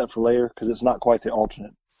playset for later because it's not quite the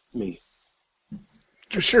alternate me?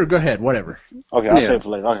 Sure, go ahead. Whatever. Okay, I'll save it for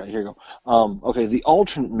later. Okay, here you go. Okay, the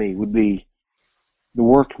alternate me would be the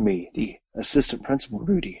work me, the assistant principal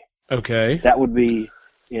Rudy. Okay. That would be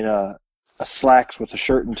in a slacks with a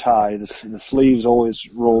shirt and tie. The sleeves always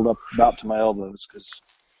rolled up about to my elbows because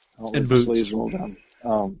I don't And let the boots. sleeves roll down.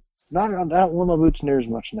 I don't wear my boots near as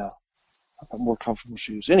much now. I've got more comfortable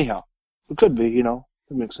shoes. Anyhow, it could be, it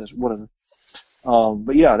makes sense, whatever.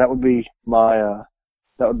 But yeah, that would be my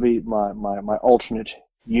alternate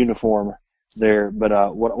uniform there.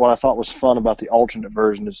 But what I thought was fun about the alternate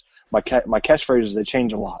version is my catchphrases, they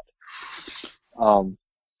change a lot.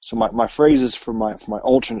 So my phrases for my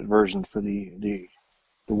alternate version for the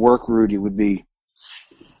work Rudy would be,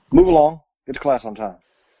 move along, get to class on time.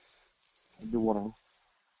 That'd be one of them.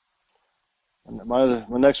 And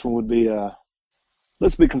my next one would be,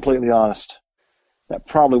 let's be completely honest. That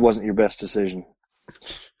probably wasn't your best decision.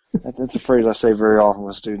 That's a phrase I say very often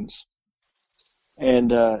with students.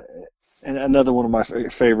 And another one of my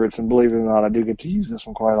favorites, and believe it or not, I do get to use this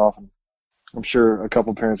one quite often. I'm sure a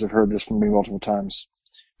couple parents have heard this from me multiple times.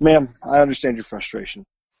 Ma'am, I understand your frustration,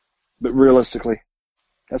 but realistically,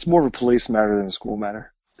 that's more of a police matter than a school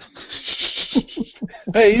matter.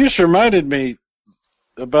 Hey, you just reminded me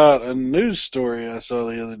about a news story I saw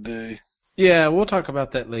the other day. Yeah, we'll talk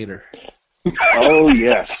about that later. Oh,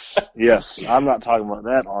 yes. Yes. I'm not talking about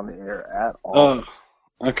that on the air at all. Oh,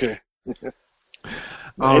 okay.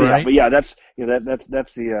 All right. But yeah, that's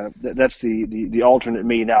the alternate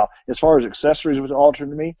me. Now, as far as accessories with the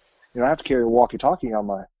alternate me, I have to carry a walkie-talkie on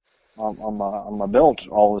my belt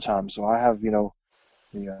all the time. So I have, the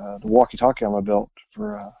walkie-talkie on my belt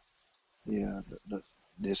for the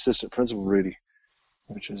assistant principal Rudy,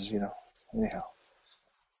 which is, anyhow.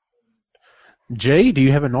 Jay, do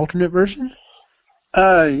you have an alternate version?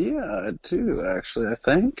 Yeah, I do, actually, I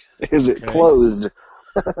think. Is it closed?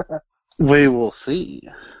 We will see.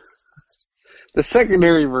 The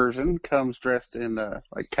secondary version comes dressed in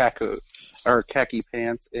khaki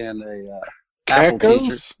pants and a Apple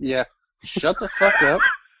t-shirt. Yeah, shut the fuck up.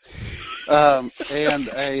 And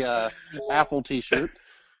a Apple t-shirt.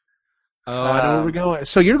 Oh, I know where we're going.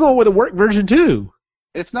 So you're going with a work version too?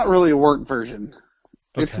 It's not really a work version.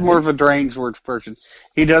 Okay. It's more of a deranged work version.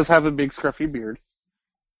 He does have a big scruffy beard.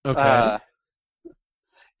 Okay.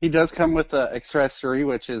 He does come with an accessory,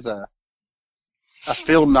 which is a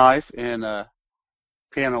field knife and a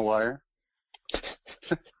piano wire.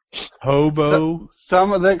 Hobo.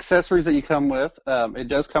 Some of the accessories that you come with, it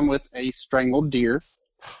does come with a strangled deer.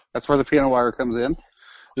 That's where the piano wire comes in.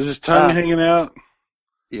 Is his tongue hanging out?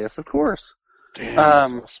 Yes, of course. Damn, that's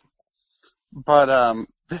awesome. But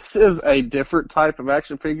this is a different type of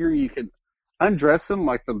action figure. You can undress him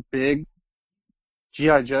like the big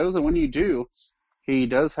G.I. Joes, and when you do, he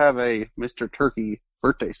does have a Mr. Turkey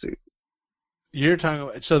birthday suit. You're talking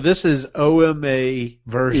about, so this is OMA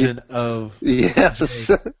version of... Yes. It's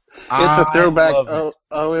a throwback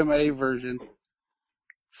OMA version.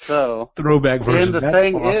 So... Throwback version. And the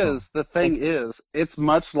thing is, it's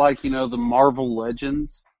much like, the Marvel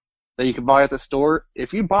Legends that you can buy at the store.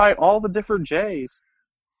 If you buy all the different J's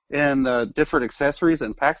and the different accessories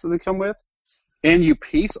and packs that they come with, and you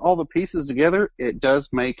piece all the pieces together, it does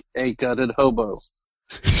make a gutted hobo.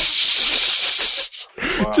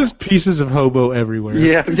 Wow. Just pieces of hobo everywhere.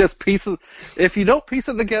 Yeah, just pieces. If you don't piece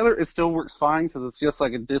it together, it still works fine because it's just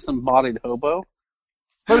like a disembodied hobo.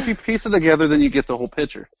 But if you piece it together, then you get the whole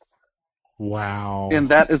picture. Wow. And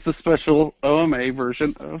that is the special OMA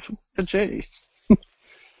version of the J.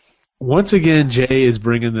 Once again, Jay's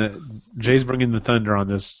bringing the thunder on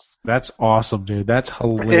this. That's awesome, dude. That's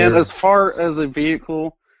hilarious. And as far as a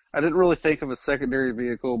vehicle, I didn't really think of a secondary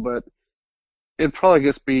vehicle, but it'd probably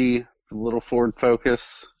just be the little Ford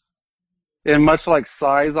Focus. And much like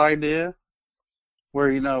Size Idea,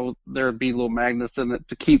 where, there'd be little magnets in it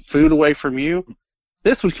to keep food away from you,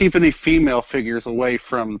 this would keep any female figures away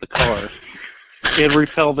from the car. It'd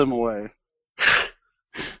repel them away.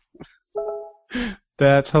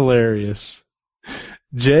 That's hilarious.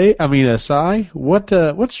 Sai,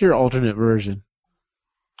 what's your alternate version?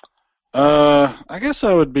 I guess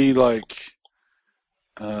I would be like,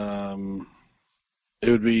 it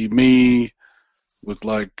would be me with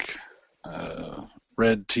like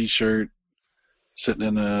red t-shirt, sitting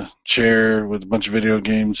in a chair with a bunch of video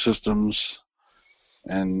game systems,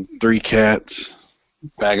 and 3 cats.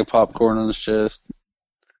 Bag of popcorn on his chest.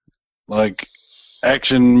 Like,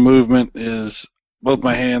 action movement is both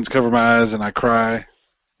my hands cover my eyes and I cry.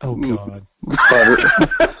 Oh, God.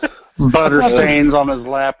 Butter stains on his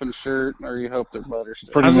lap and shirt, or you hope they're butter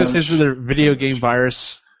stains. I was going to say, the video game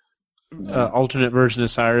virus alternate version of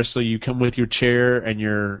Cyrus, so you come with your chair and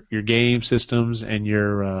your game systems and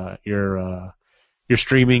your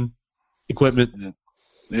streaming equipment.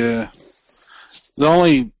 Yeah. The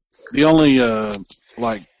only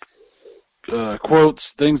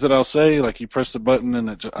quotes, things that I'll say, like you press the button and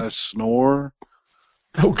I snore.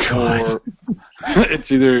 Oh, God. Or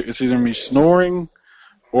it's either me snoring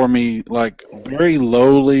or me like very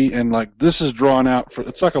lowly, and like this is drawn out for,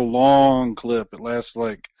 it's like a long clip. It lasts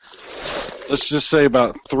like, let's just say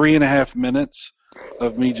about 3.5 minutes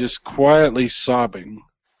of me just quietly sobbing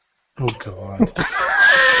Oh God.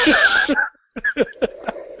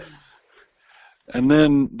 And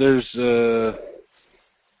then there's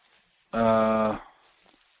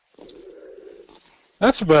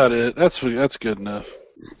that's about it. That's good enough.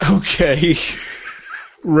 Okay.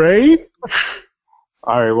 Ray?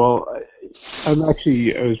 All right. Well, I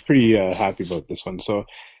was pretty happy about this one. So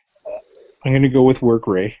I'm going to go with Work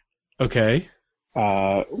Ray. Okay.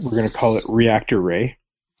 We're going to call it Reactor Ray.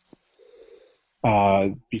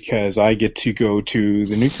 Because I get to go to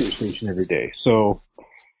the nuclear station every day. So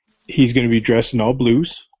he's going to be dressed in all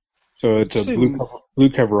blues. So it's a blue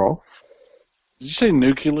coverall. Did you say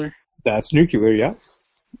nuclear? That's nuclear, yeah.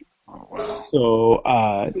 Oh, wow. So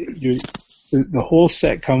the whole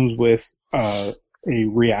set comes with a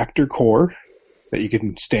reactor core that you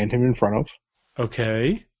can stand him in front of.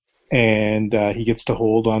 Okay. And he gets to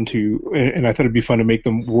hold on to, and I thought it'd be fun to make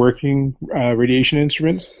them working radiation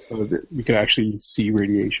instruments so that we could actually see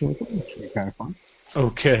radiation with them, which would be kind of fun.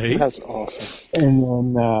 Okay. That's awesome.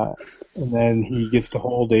 And then he gets to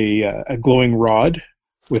hold a glowing rod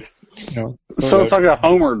with, So it's like a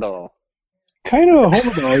Homer doll. kind of a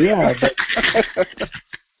Homer doll, yeah, but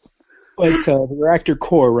the reactor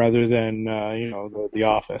core rather than the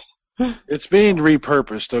office. It's being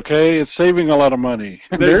repurposed, okay? It's saving a lot of money.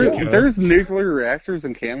 There's nuclear reactors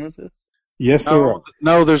in Canada? Yes, there are.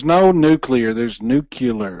 No, there's no nuclear. There's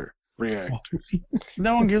nuclear reactor.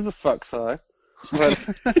 No one gives a fuck, Si. But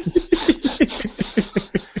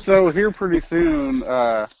so here pretty soon,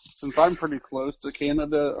 since I'm pretty close to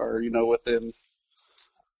Canada, or within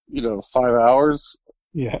 5 hours,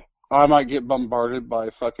 Yeah. I might get bombarded by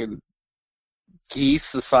fucking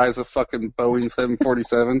geese the size of fucking Boeing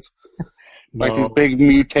 747s, like these big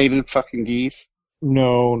mutated fucking geese.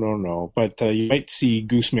 No. But you might see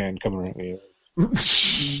Gooseman coming around you.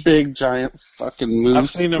 Big giant fucking moose. I've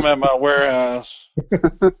seen him at my warehouse.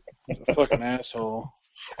 He's a fucking asshole.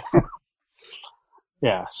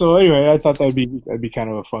 Yeah. So anyway, I thought that'd be kind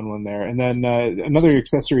of a fun one there. And then another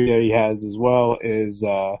accessory that he has as well is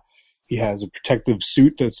he has a protective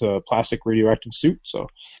suit that's a plastic radioactive suit. So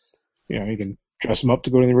you can dress him up to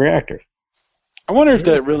go to the reactor. I wonder if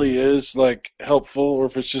that really is helpful, or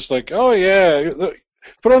if it's just oh yeah, look,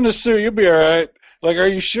 put on this suit, you'll be all right. Are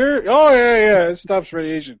you sure? Oh yeah, it stops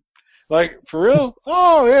radiation. For real?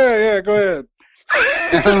 Oh yeah, go ahead.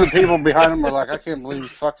 And then the people behind him are like, I can't believe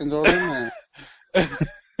he's fucking going in there.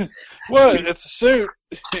 What? It's a suit.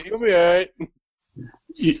 You'll be all right.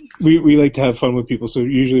 We like to have fun with people, so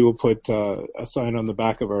usually we'll put a sign on the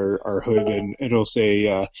back of our hood, and it'll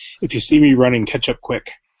say, if you see me running, catch up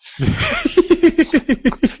quick.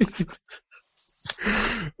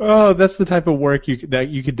 Oh, that's the type of work that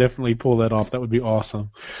you could definitely pull that off. That would be awesome.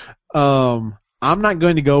 I'm not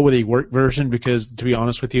going to go with a work version because, to be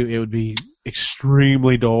honest with you, it would be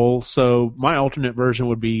extremely dull. So my alternate version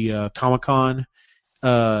would be Comic-Con,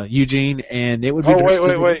 Eugene, and it would be.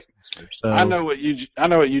 Oh wait. So, I know what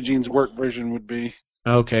Eugene's work version would be.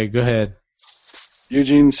 Okay, go ahead.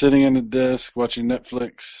 Eugene sitting at a desk watching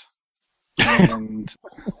Netflix, and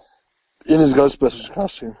In his Ghostbusters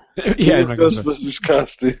costume. Yeah, his Ghostbusters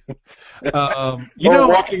costume.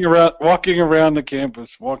 Walking around the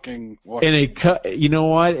campus, walking. You know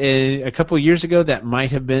what? A couple of years ago, that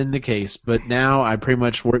might have been the case, but now I pretty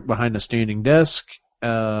much work behind a standing desk.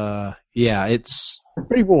 Yeah, it's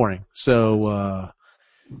pretty boring. So,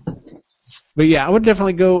 but yeah, I would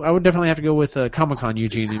definitely have to go with Comic-Con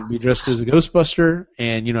Eugene and be dressed as a Ghostbuster,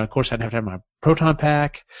 and of course, I'd have to have my proton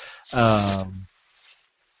pack.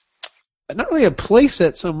 Not really a play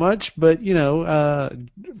set so much, but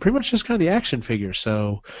pretty much just kind of the action figure.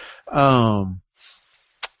 So, there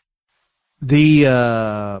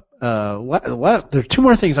are two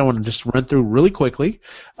more things I want to just run through really quickly.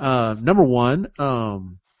 Number one,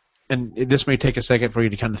 and this may take a second for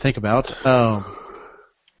you to kind of think about.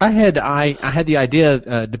 I had the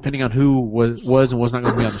idea, depending on who was and was not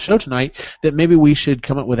going to be on the show tonight, that maybe we should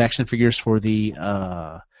come up with action figures for the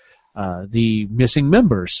missing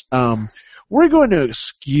members. We're going to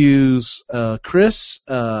excuse Chris,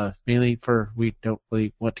 mainly for we don't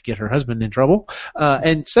really want to get her husband in trouble.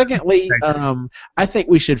 And secondly, I think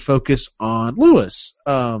we should focus on Lewis.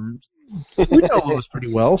 We know Lewis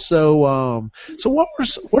pretty well, so what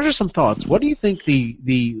are some thoughts? What do you think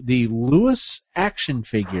the Lewis action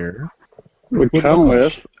figure would come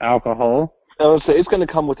with? Alcohol. I would say it's going to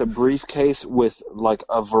come with a briefcase with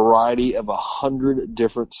a variety of 100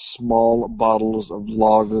 different small bottles of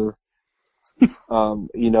lager,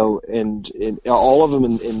 and all of them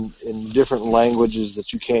in different languages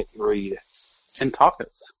that you can't read. And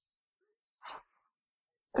tacos.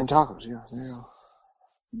 And tacos, yeah.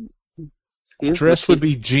 Dress would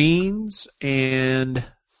be jeans and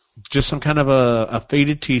just some kind of a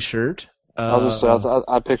faded T-shirt. I'll just say,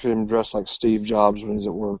 I pictured him dressed like Steve Jobs when he's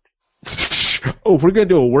at work. Oh, if we're going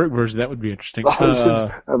to do a work version, that would be interesting.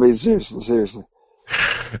 I mean, seriously.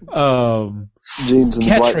 Jeans and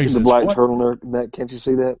the black turtleneck. Can't you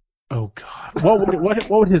see that? Oh, God. What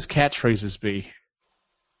would his catchphrases be?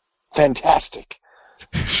 Fantastic.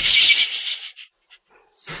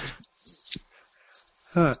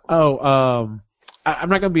 I'm not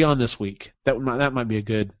going to be on this week. That might be a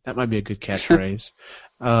good catchphrase.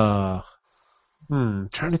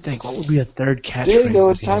 Trying to think, what would be a third catchphrase? There you go.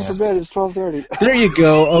 It's time for bed. It's 12:30. There you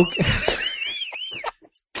go. Okay.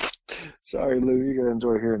 Sorry, Lou. You're gonna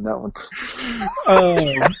enjoy hearing that one.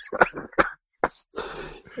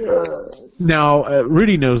 Now,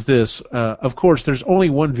 Rudy knows this. Of course, there's only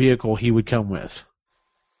one vehicle he would come with.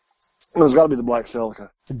 Well, it's got to be the black Celica.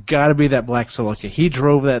 Got to be that black Celica. He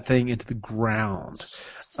drove that thing into the ground.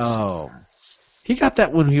 He got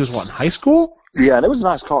that when he was, in high school? Yeah, and it was a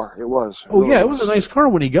nice car. It was. Oh, yeah, it was a nice car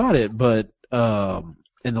when he got it, but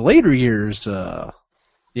in the later years,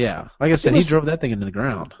 yeah, like I said, he drove that thing into the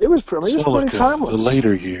ground. It was pretty timeless. The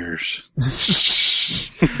later years.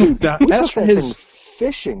 Now, we took that thing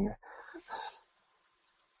fishing.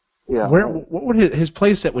 Yeah. What would his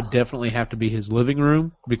place that would definitely have to be his living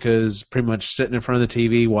room, because pretty much sitting in front of the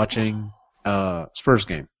TV watching Spurs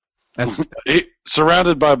game. That's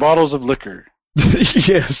surrounded by bottles of liquor.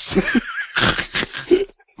 Yes.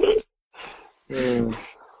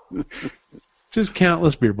 Just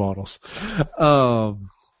countless beer bottles. So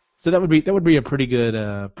that would be a pretty good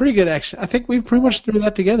action. I think we pretty much threw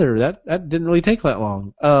that together. That didn't really take that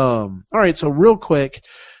long. All right, so real quick,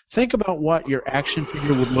 think about what your action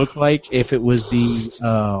figure would look like if it was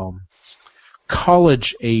the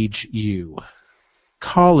college age you.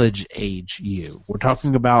 College age you. We're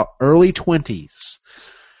talking about early 20s.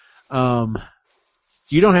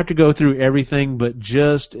 You don't have to go through everything, but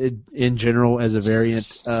just in general as a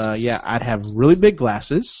variant, I'd have really big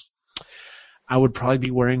glasses. I would probably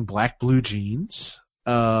be wearing black blue jeans.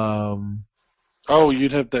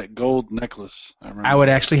 You'd have that gold necklace. I would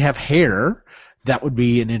actually have hair. That would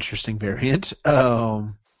be an interesting variant.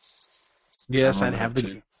 Yes, I'd have the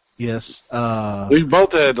too. Yes. We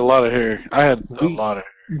both had a lot of hair. I had a lot of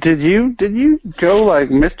hair. Did you go like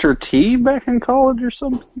Mr. T back in college or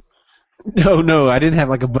something? No, I didn't have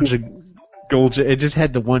like a bunch of gold. It just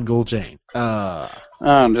had the one gold chain.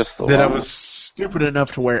 Just the that one. I was stupid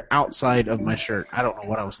enough to wear outside of my shirt. I don't know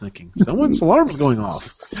what I was thinking. Someone's alarm was going off.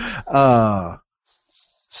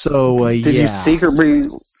 Did you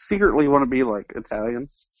secretly want to be like Italian?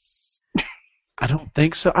 I don't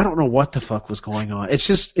think so. I don't know what the fuck was going on.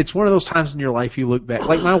 It's one of those times in your life you look back.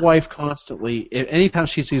 Like my wife constantly, anytime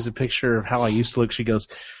she sees a picture of how I used to look, she goes,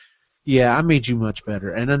 "Yeah, I made you much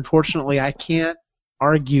better." And unfortunately, I can't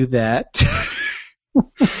argue that. I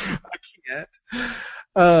can't.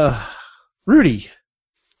 Rudy,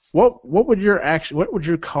 what would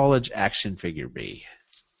your college action figure be?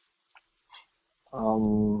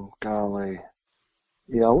 Golly.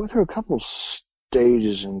 Yeah, I went through a couple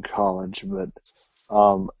stages in college, but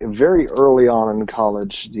very early on in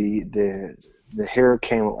college, the hair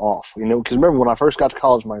came off. Because remember when I first got to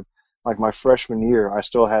college, my freshman year, I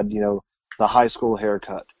still had the high school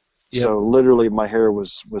haircut. Yep. So literally, my hair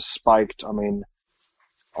was spiked. I mean,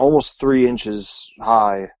 almost 3 inches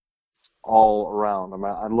high, all around. I mean,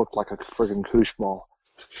 I looked like a friggin' koosh ball.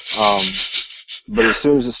 But as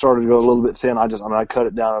soon as it started to go a little bit thin, I cut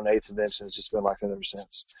it down an eighth of an inch, and it's just been like that ever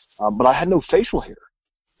since. But I had no facial hair.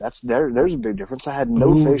 There's a big difference. I had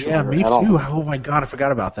no facial hair me at too. all. Oh my god, I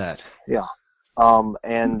forgot about that. Yeah.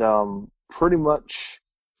 Pretty much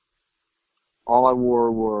all I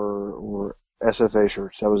wore were SFA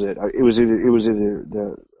shirts. That was it. It was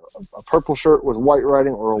either a purple shirt with white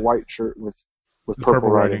writing or a white shirt with purple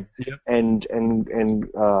writing. Yep. And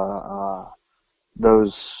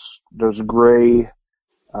those gray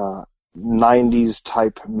 90s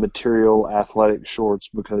type material athletic shorts,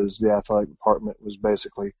 because the athletic department was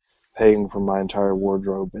basically paying for my entire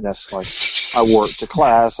wardrobe. And that's like, I wore it to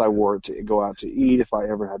class, I wore it to go out to eat if I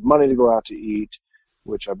ever had money to go out to eat,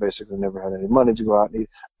 which I basically never had any money to go out and eat.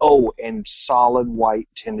 Oh, and solid white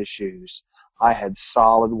tennis shoes. I had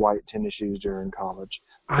solid white tennis shoes during college.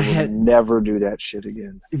 I would never do that shit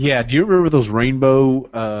again. Yeah, do you remember those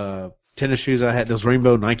rainbow tennis shoes I had, those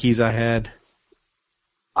rainbow Nikes I had?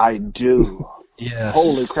 I do. Yes.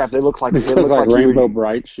 Holy crap, they look like Rainbow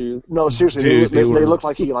Bright shoes. No, seriously, Dude, they look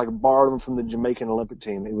like he borrowed them from the Jamaican Olympic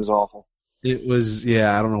team. It was awful. It was,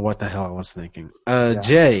 I don't know what the hell I was thinking.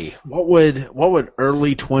 Jay, what would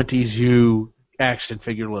early 20s you action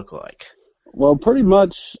figure look like? Well, pretty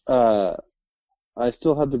much, I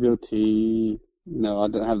still had the goatee. I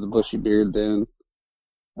didn't have the bushy beard then.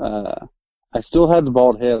 I still had the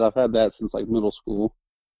bald head. I've had that since like middle school.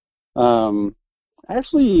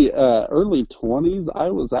 Actually, early 20s, I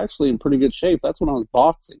was actually in pretty good shape. That's when I was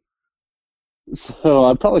boxing. So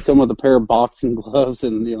I'd probably come with a pair of boxing gloves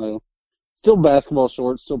and, still basketball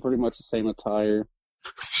shorts, still pretty much the same attire.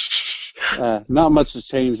 Not much has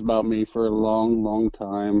changed about me for a long, long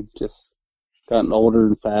time. Just gotten older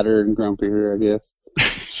and fatter and grumpier, I guess.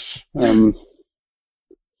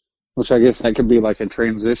 Which I guess that could be like a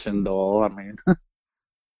transition doll. I mean,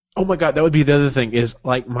 Oh my god, that would be the other thing, is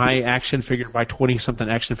like my action figure, my 20-something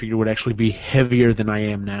action figure would actually be heavier than I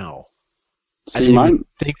am now. I see, didn't even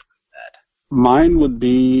think mine would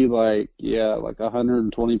be like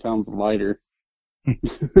 120 pounds lighter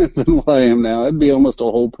than what I am now. It'd be almost a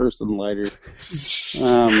whole person lighter.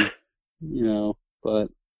 But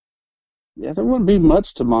yeah, there wouldn't be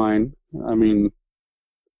much to mine. I mean,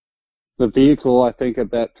 the vehicle, I think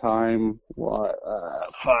at that time, I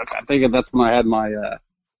think that's when I had my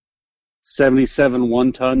 77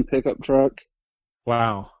 one-ton pickup truck.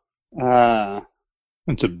 Wow.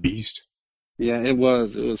 That's a beast. Yeah, it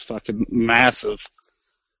was. It was fucking massive.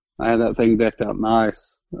 I had that thing decked out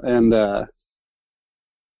nice. And,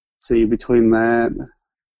 see, between that,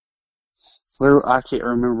 I can't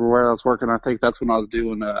remember where I was working. I think that's when I was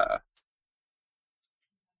doing, I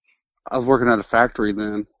was working at a factory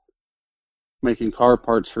then, making car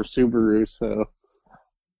parts for Subaru, so.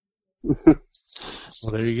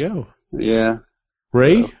 Well, there you go. Yeah.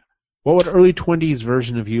 Ray, what would early 20s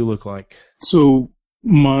version of you look like? So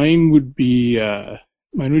mine would be a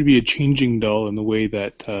changing doll in the way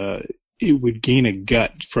that it would gain a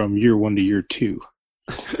gut from year 1 to year 2.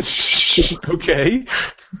 Okay.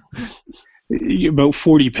 About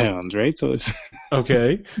 40 pounds, right? So it's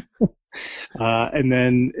Okay. and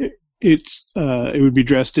then it would be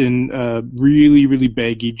dressed in really, really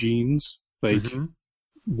baggy jeans, like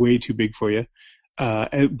way too big for you.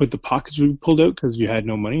 But the pockets would be pulled out because you had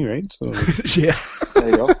no money, right? So Yeah. There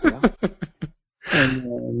you go. Yeah.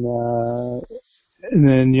 and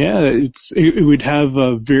then it would have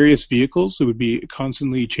various vehicles. It would be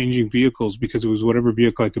constantly changing vehicles because it was whatever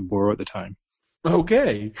vehicle I could borrow at the time.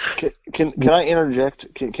 Okay. Can I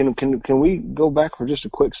interject? Can we go back for just a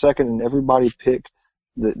quick second and everybody pick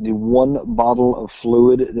the one bottle of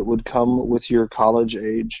fluid that would come with your college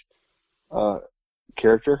age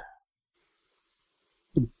character?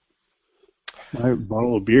 My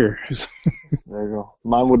bottle of beer. There you go.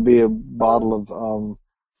 Mine would be a bottle of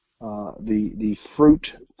the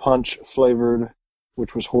fruit punch flavored,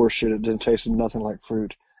 which was horseshit. It didn't taste nothing like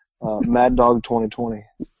fruit. Mad Dog 2020.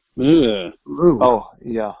 Ugh. Oh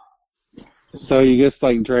yeah. So you just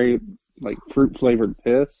like drank like fruit flavored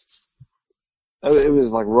piss? It was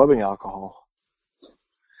like rubbing alcohol.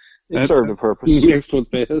 It served a purpose. Mixed with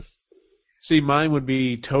piss? See, mine would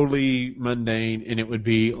be totally mundane, and it would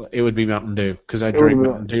be Mountain Dew, because I drank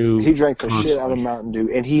Mountain Dew. He drank the constantly. shit out of Mountain Dew,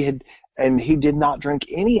 and he did not drink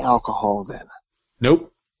any alcohol then.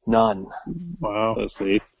 Nope. None. Wow. Let's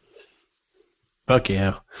see. Fuck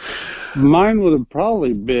yeah. Mine would have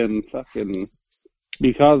probably been fucking,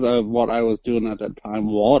 because of what I was doing at that time,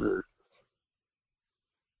 water.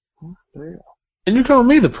 There you go. And you're calling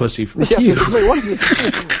me the pussy for Yeah, you. say, what is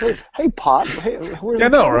it? Hey, Pot. Hey, where's I the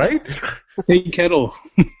know, pot? right? Hey, Kettle.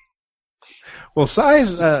 Well, Cy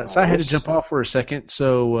had to jump off for a second,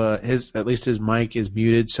 so at least his mic is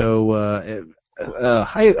muted. So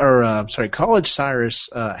College Cyrus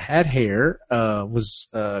had hair, was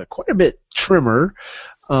quite a bit trimmer.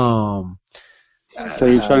 So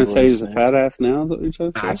you're trying to say he's a fat ass now? Is that what you're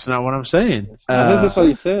trying to say? That's not what I'm saying. I think that's what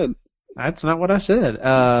you said. That's not what I said.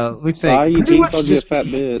 We Sorry, think pretty Eugene much called you a just fat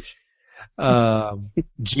bitch.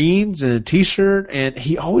 jeans and a t-shirt, and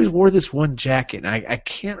he always wore this one jacket. And I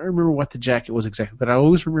can't remember what the jacket was exactly, but I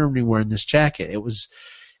always remember him wearing this jacket.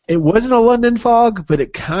 It wasn't a London Fog, but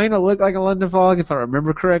it kind of looked like a London Fog if I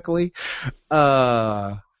remember correctly.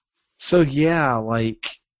 So yeah, like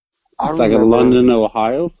It's like a London,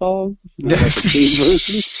 Ohio fog? And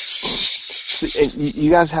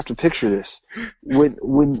you guys have to picture this.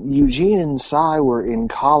 When Eugene and Cy were in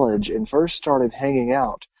college and first started hanging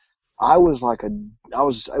out, it was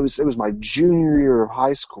my junior year of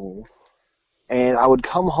high school, and I would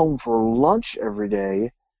come home for lunch every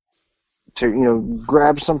day to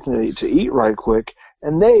grab something to eat right quick,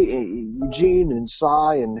 and Eugene and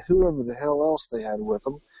Cy and whoever the hell else they had with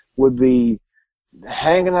them would be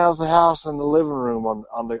hanging out of the house in the living room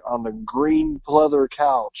on the green pleather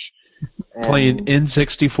couch, And Playing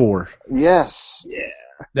N64. Yes.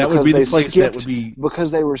 That would Because be the they place that would be.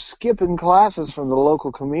 because they were skipping classes from the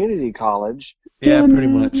local community college Yeah, pretty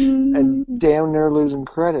much. and damn near losing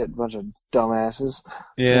credit. Bunch of dumbasses.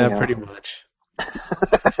 Yeah, Anyhow. pretty much.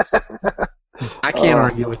 I can't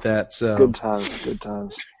argue with that. So Good times, good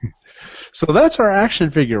times. So that's our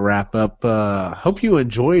action figure wrap up. Hope you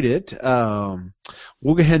enjoyed it.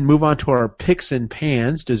 We'll go ahead and move on to our picks and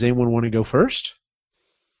pans. Does anyone want to go first?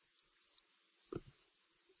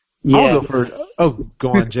 I'll go first. Oh,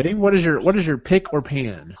 go on, Jay. What is your pick or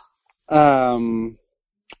pan?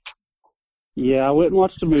 Yeah, I went and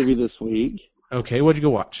watched a movie this week. Okay, what'd you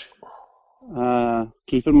go watch?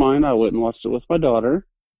 Keep in mind, I went and watched it with my daughter.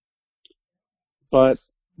 But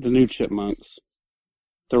the new Chipmunks,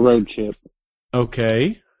 the road chip.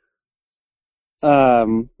 Okay.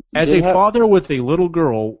 As they a father with a little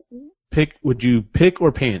girl, would you pick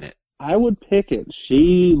or pan it? I would pick it.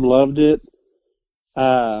 She loved it.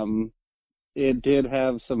 It did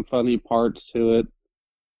have some funny parts to it.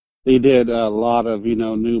 They did a lot of,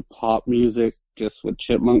 new pop music just with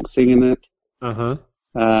Chipmunks singing it. Uh-huh.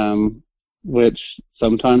 Which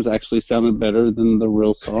sometimes actually sounded better than the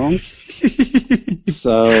real song.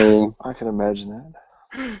 So I can imagine that.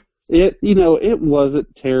 it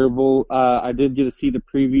wasn't terrible. I did get to see the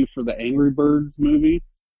preview for the Angry Birds movie.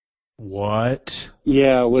 What?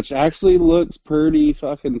 Yeah, which actually looks pretty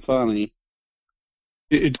fucking funny.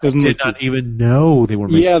 It doesn't Did look not even know they were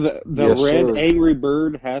making. Yeah, the Yes, red sir. Angry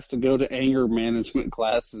Bird has to go to anger management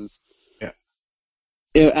classes. Yeah.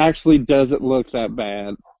 It actually doesn't look that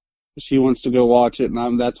bad. She wants to go watch it,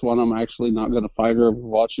 and that's one I'm actually not going to fight her over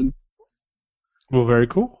watching. Well, very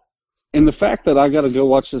cool. And the fact that I got to go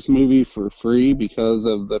watch this movie for free because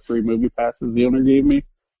of the free movie passes the owner gave me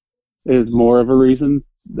is more of a reason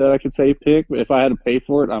that I could say pick. But if I had to pay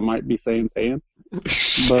for it, I might be saying pan.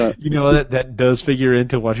 But that does figure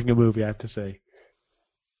into watching a movie, I have to say.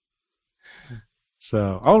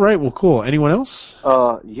 So, all right, well, cool. Anyone else?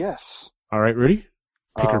 Yes. All right, ready?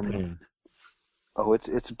 Pick or Um, pan. Oh, it's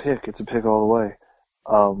a pick. It's a pick all the way.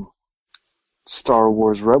 Star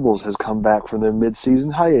Wars Rebels has come back from their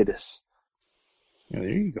mid-season hiatus. Yeah, there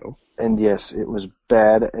you go. And yes, it was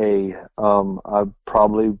bad A. I'm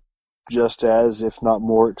probably just as, if not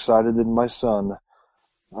more excited than my son.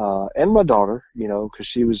 And my daughter, cause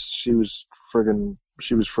she was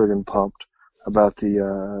friggin' pumped about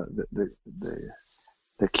the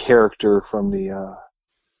character from the,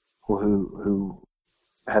 who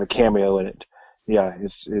had a cameo in it. Yeah,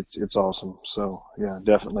 it's awesome. So yeah,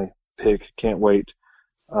 definitely pick. Can't wait.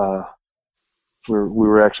 We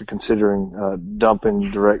were actually considering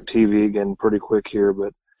dumping DirecTV again pretty quick here,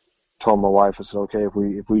 but told my wife, I said, okay, if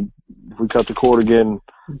we cut the cord again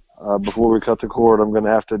before we cut the cord, I'm going to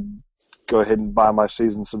have to go ahead and buy my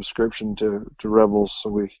season subscription to Rebels so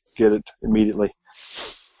we get it immediately.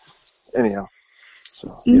 Anyhow,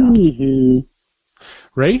 so yeah. Mm-hmm.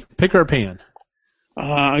 Ray, pick or pan?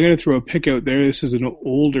 I'm going to throw a pick out there. This is an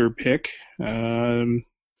older pick.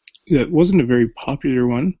 It wasn't a very popular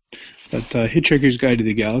one, but Hitchhiker's Guide to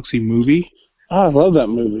the Galaxy movie. Oh, I love that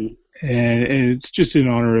movie. And it's just in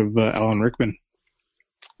honor of Alan Rickman.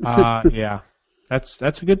 Yeah. That's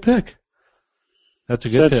a good pick. That's a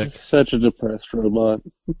good pick. Such a depressed robot.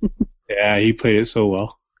 Yeah, he played it so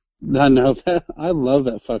well. I know that. I love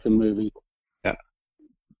that fucking movie.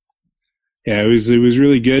 Yeah, it was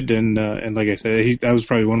really good, and like I said, that was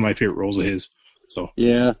probably one of my favorite roles of his. So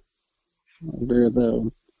Yeah. I agree with that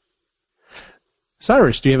one.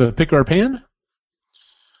 Cyrus, do you have a pick or a pan?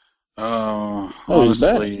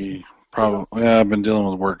 Honestly, probably. Yeah, I've been dealing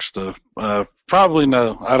with work stuff. Probably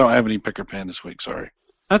no. I don't have any pick or pan this week. Sorry.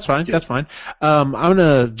 That's fine. That's fine. I'm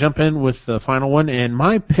gonna jump in with the final one, and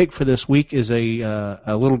my pick for this week is a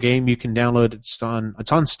little game you can download. It's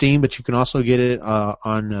on Steam, but you can also get it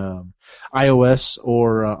on iOS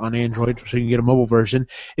or on Android, so you can get a mobile version.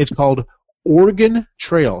 It's called Oregon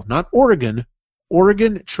Trail, not Oregon.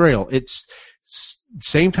 Oregon Trail. It's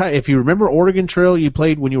same type. If you remember Oregon Trail, you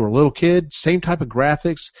played when you were a little kid. Same type of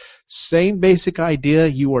graphics, same basic idea.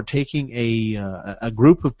 You are taking a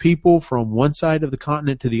group of people from one side of the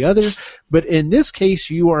continent to the other, but in this case,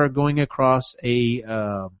 you are going across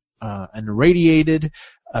an irradiated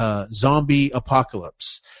zombie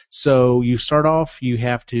apocalypse. So you start off. You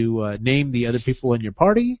have to name the other people in your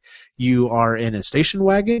party. You are in a station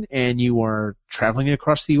wagon, and you are traveling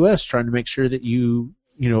across the U.S. trying to make sure that you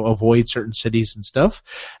avoid certain cities and stuff.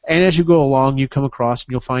 And as you go along, you come across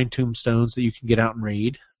and you'll find tombstones that you can get out and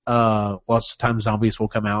read. Lots of times zombies will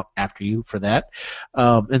come out after you for that.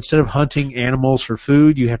 Instead of hunting animals for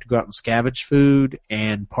food, you have to go out and scavenge food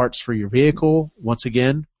and parts for your vehicle, once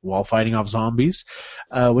again, while fighting off zombies.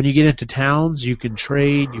 When you get into towns, you can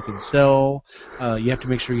trade, you can sell. You have to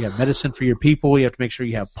make sure you have medicine for your people. You have to make sure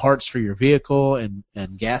you have parts for your vehicle and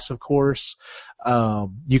gas, of course.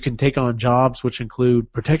 You can take on jobs which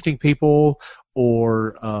include protecting people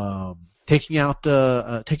or taking out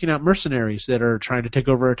mercenaries that are trying to take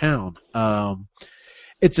over a town.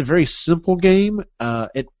 It's a very simple game.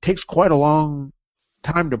 It takes quite a long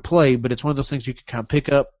time to play, but it's one of those things you can kind of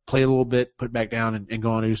pick up, play a little bit, put it back down, and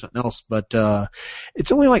go on and do something else. But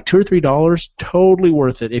it's only like $2 or $3. Totally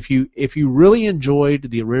worth it if you really enjoyed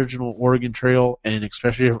the original Oregon Trail, and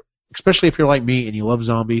especially if you're like me and you love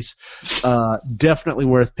zombies, definitely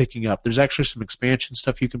worth picking up. There's actually some expansion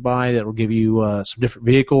stuff you can buy that will give you some different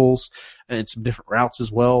vehicles and some different routes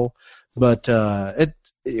as well. But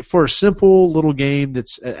for a simple little game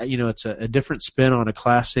that's it's a different spin on a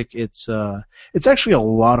classic, it's actually a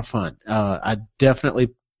lot of fun. I definitely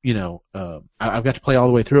I've got to play all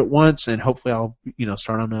the way through it once, and hopefully I'll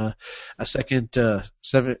start on a second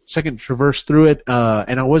traverse through it,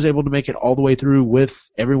 and I was able to make it all the way through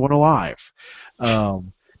with everyone alive.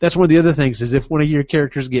 That's one of the other things, is if one of your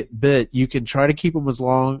characters get bit, you can try to keep them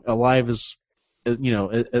alive as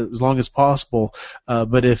long as possible.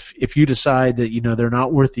 But if you decide that they're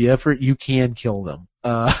not worth the effort, you can kill them.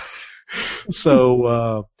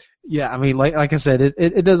 Yeah, I mean, like I said,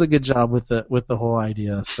 it does a good job with the whole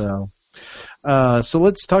idea. So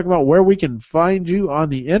let's talk about where we can find you on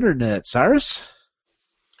the internet, Cyrus.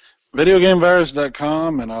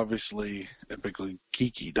 Videogamevirus.com and obviously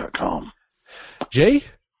epicallygeeky.com. Jay?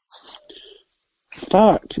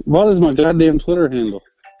 Fuck. What is my goddamn Twitter handle?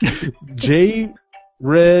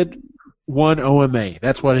 JRed1OMA.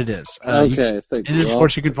 That's what it is. Okay, thanks. And of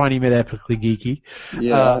course, you can find him at Epically Geeky.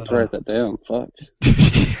 Yeah, I'll have to write that down. Fuck.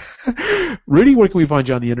 Rudy, where can we find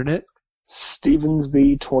you on the internet?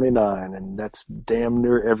 StevensB29, and that's damn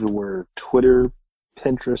near everywhere. Twitter,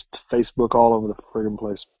 Pinterest, Facebook, all over the friggin'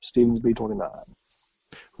 place. StevensB29.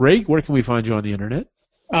 Ray, where can we find you on the internet?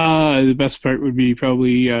 The best part would be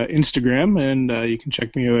probably Instagram, and you can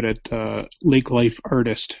check me out at Lake Life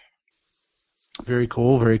Artist. Very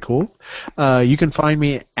cool, very cool. You can find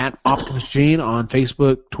me at Optimus Gene on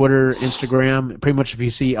Facebook, Twitter, Instagram. Pretty much if you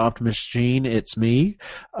see Optimus Gene, it's me.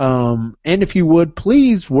 And if you would,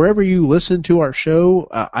 please, wherever you listen to our show,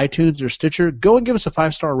 iTunes or Stitcher, go and give us a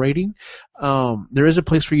 5-star rating. There is a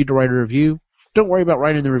place for you to write a review. Don't worry about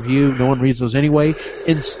writing the review. No one reads those anyway.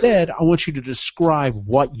 Instead, I want you to describe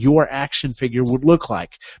what your action figure would look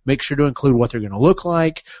like. Make sure to include what they're going to look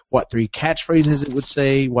like, what 3 catchphrases it would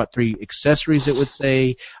say, what 3 accessories it would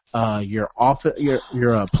say, your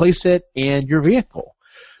playset, and your vehicle.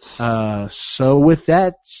 So with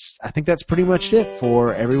that, I think that's pretty much it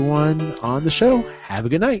for everyone on the show. Have a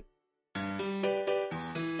good night.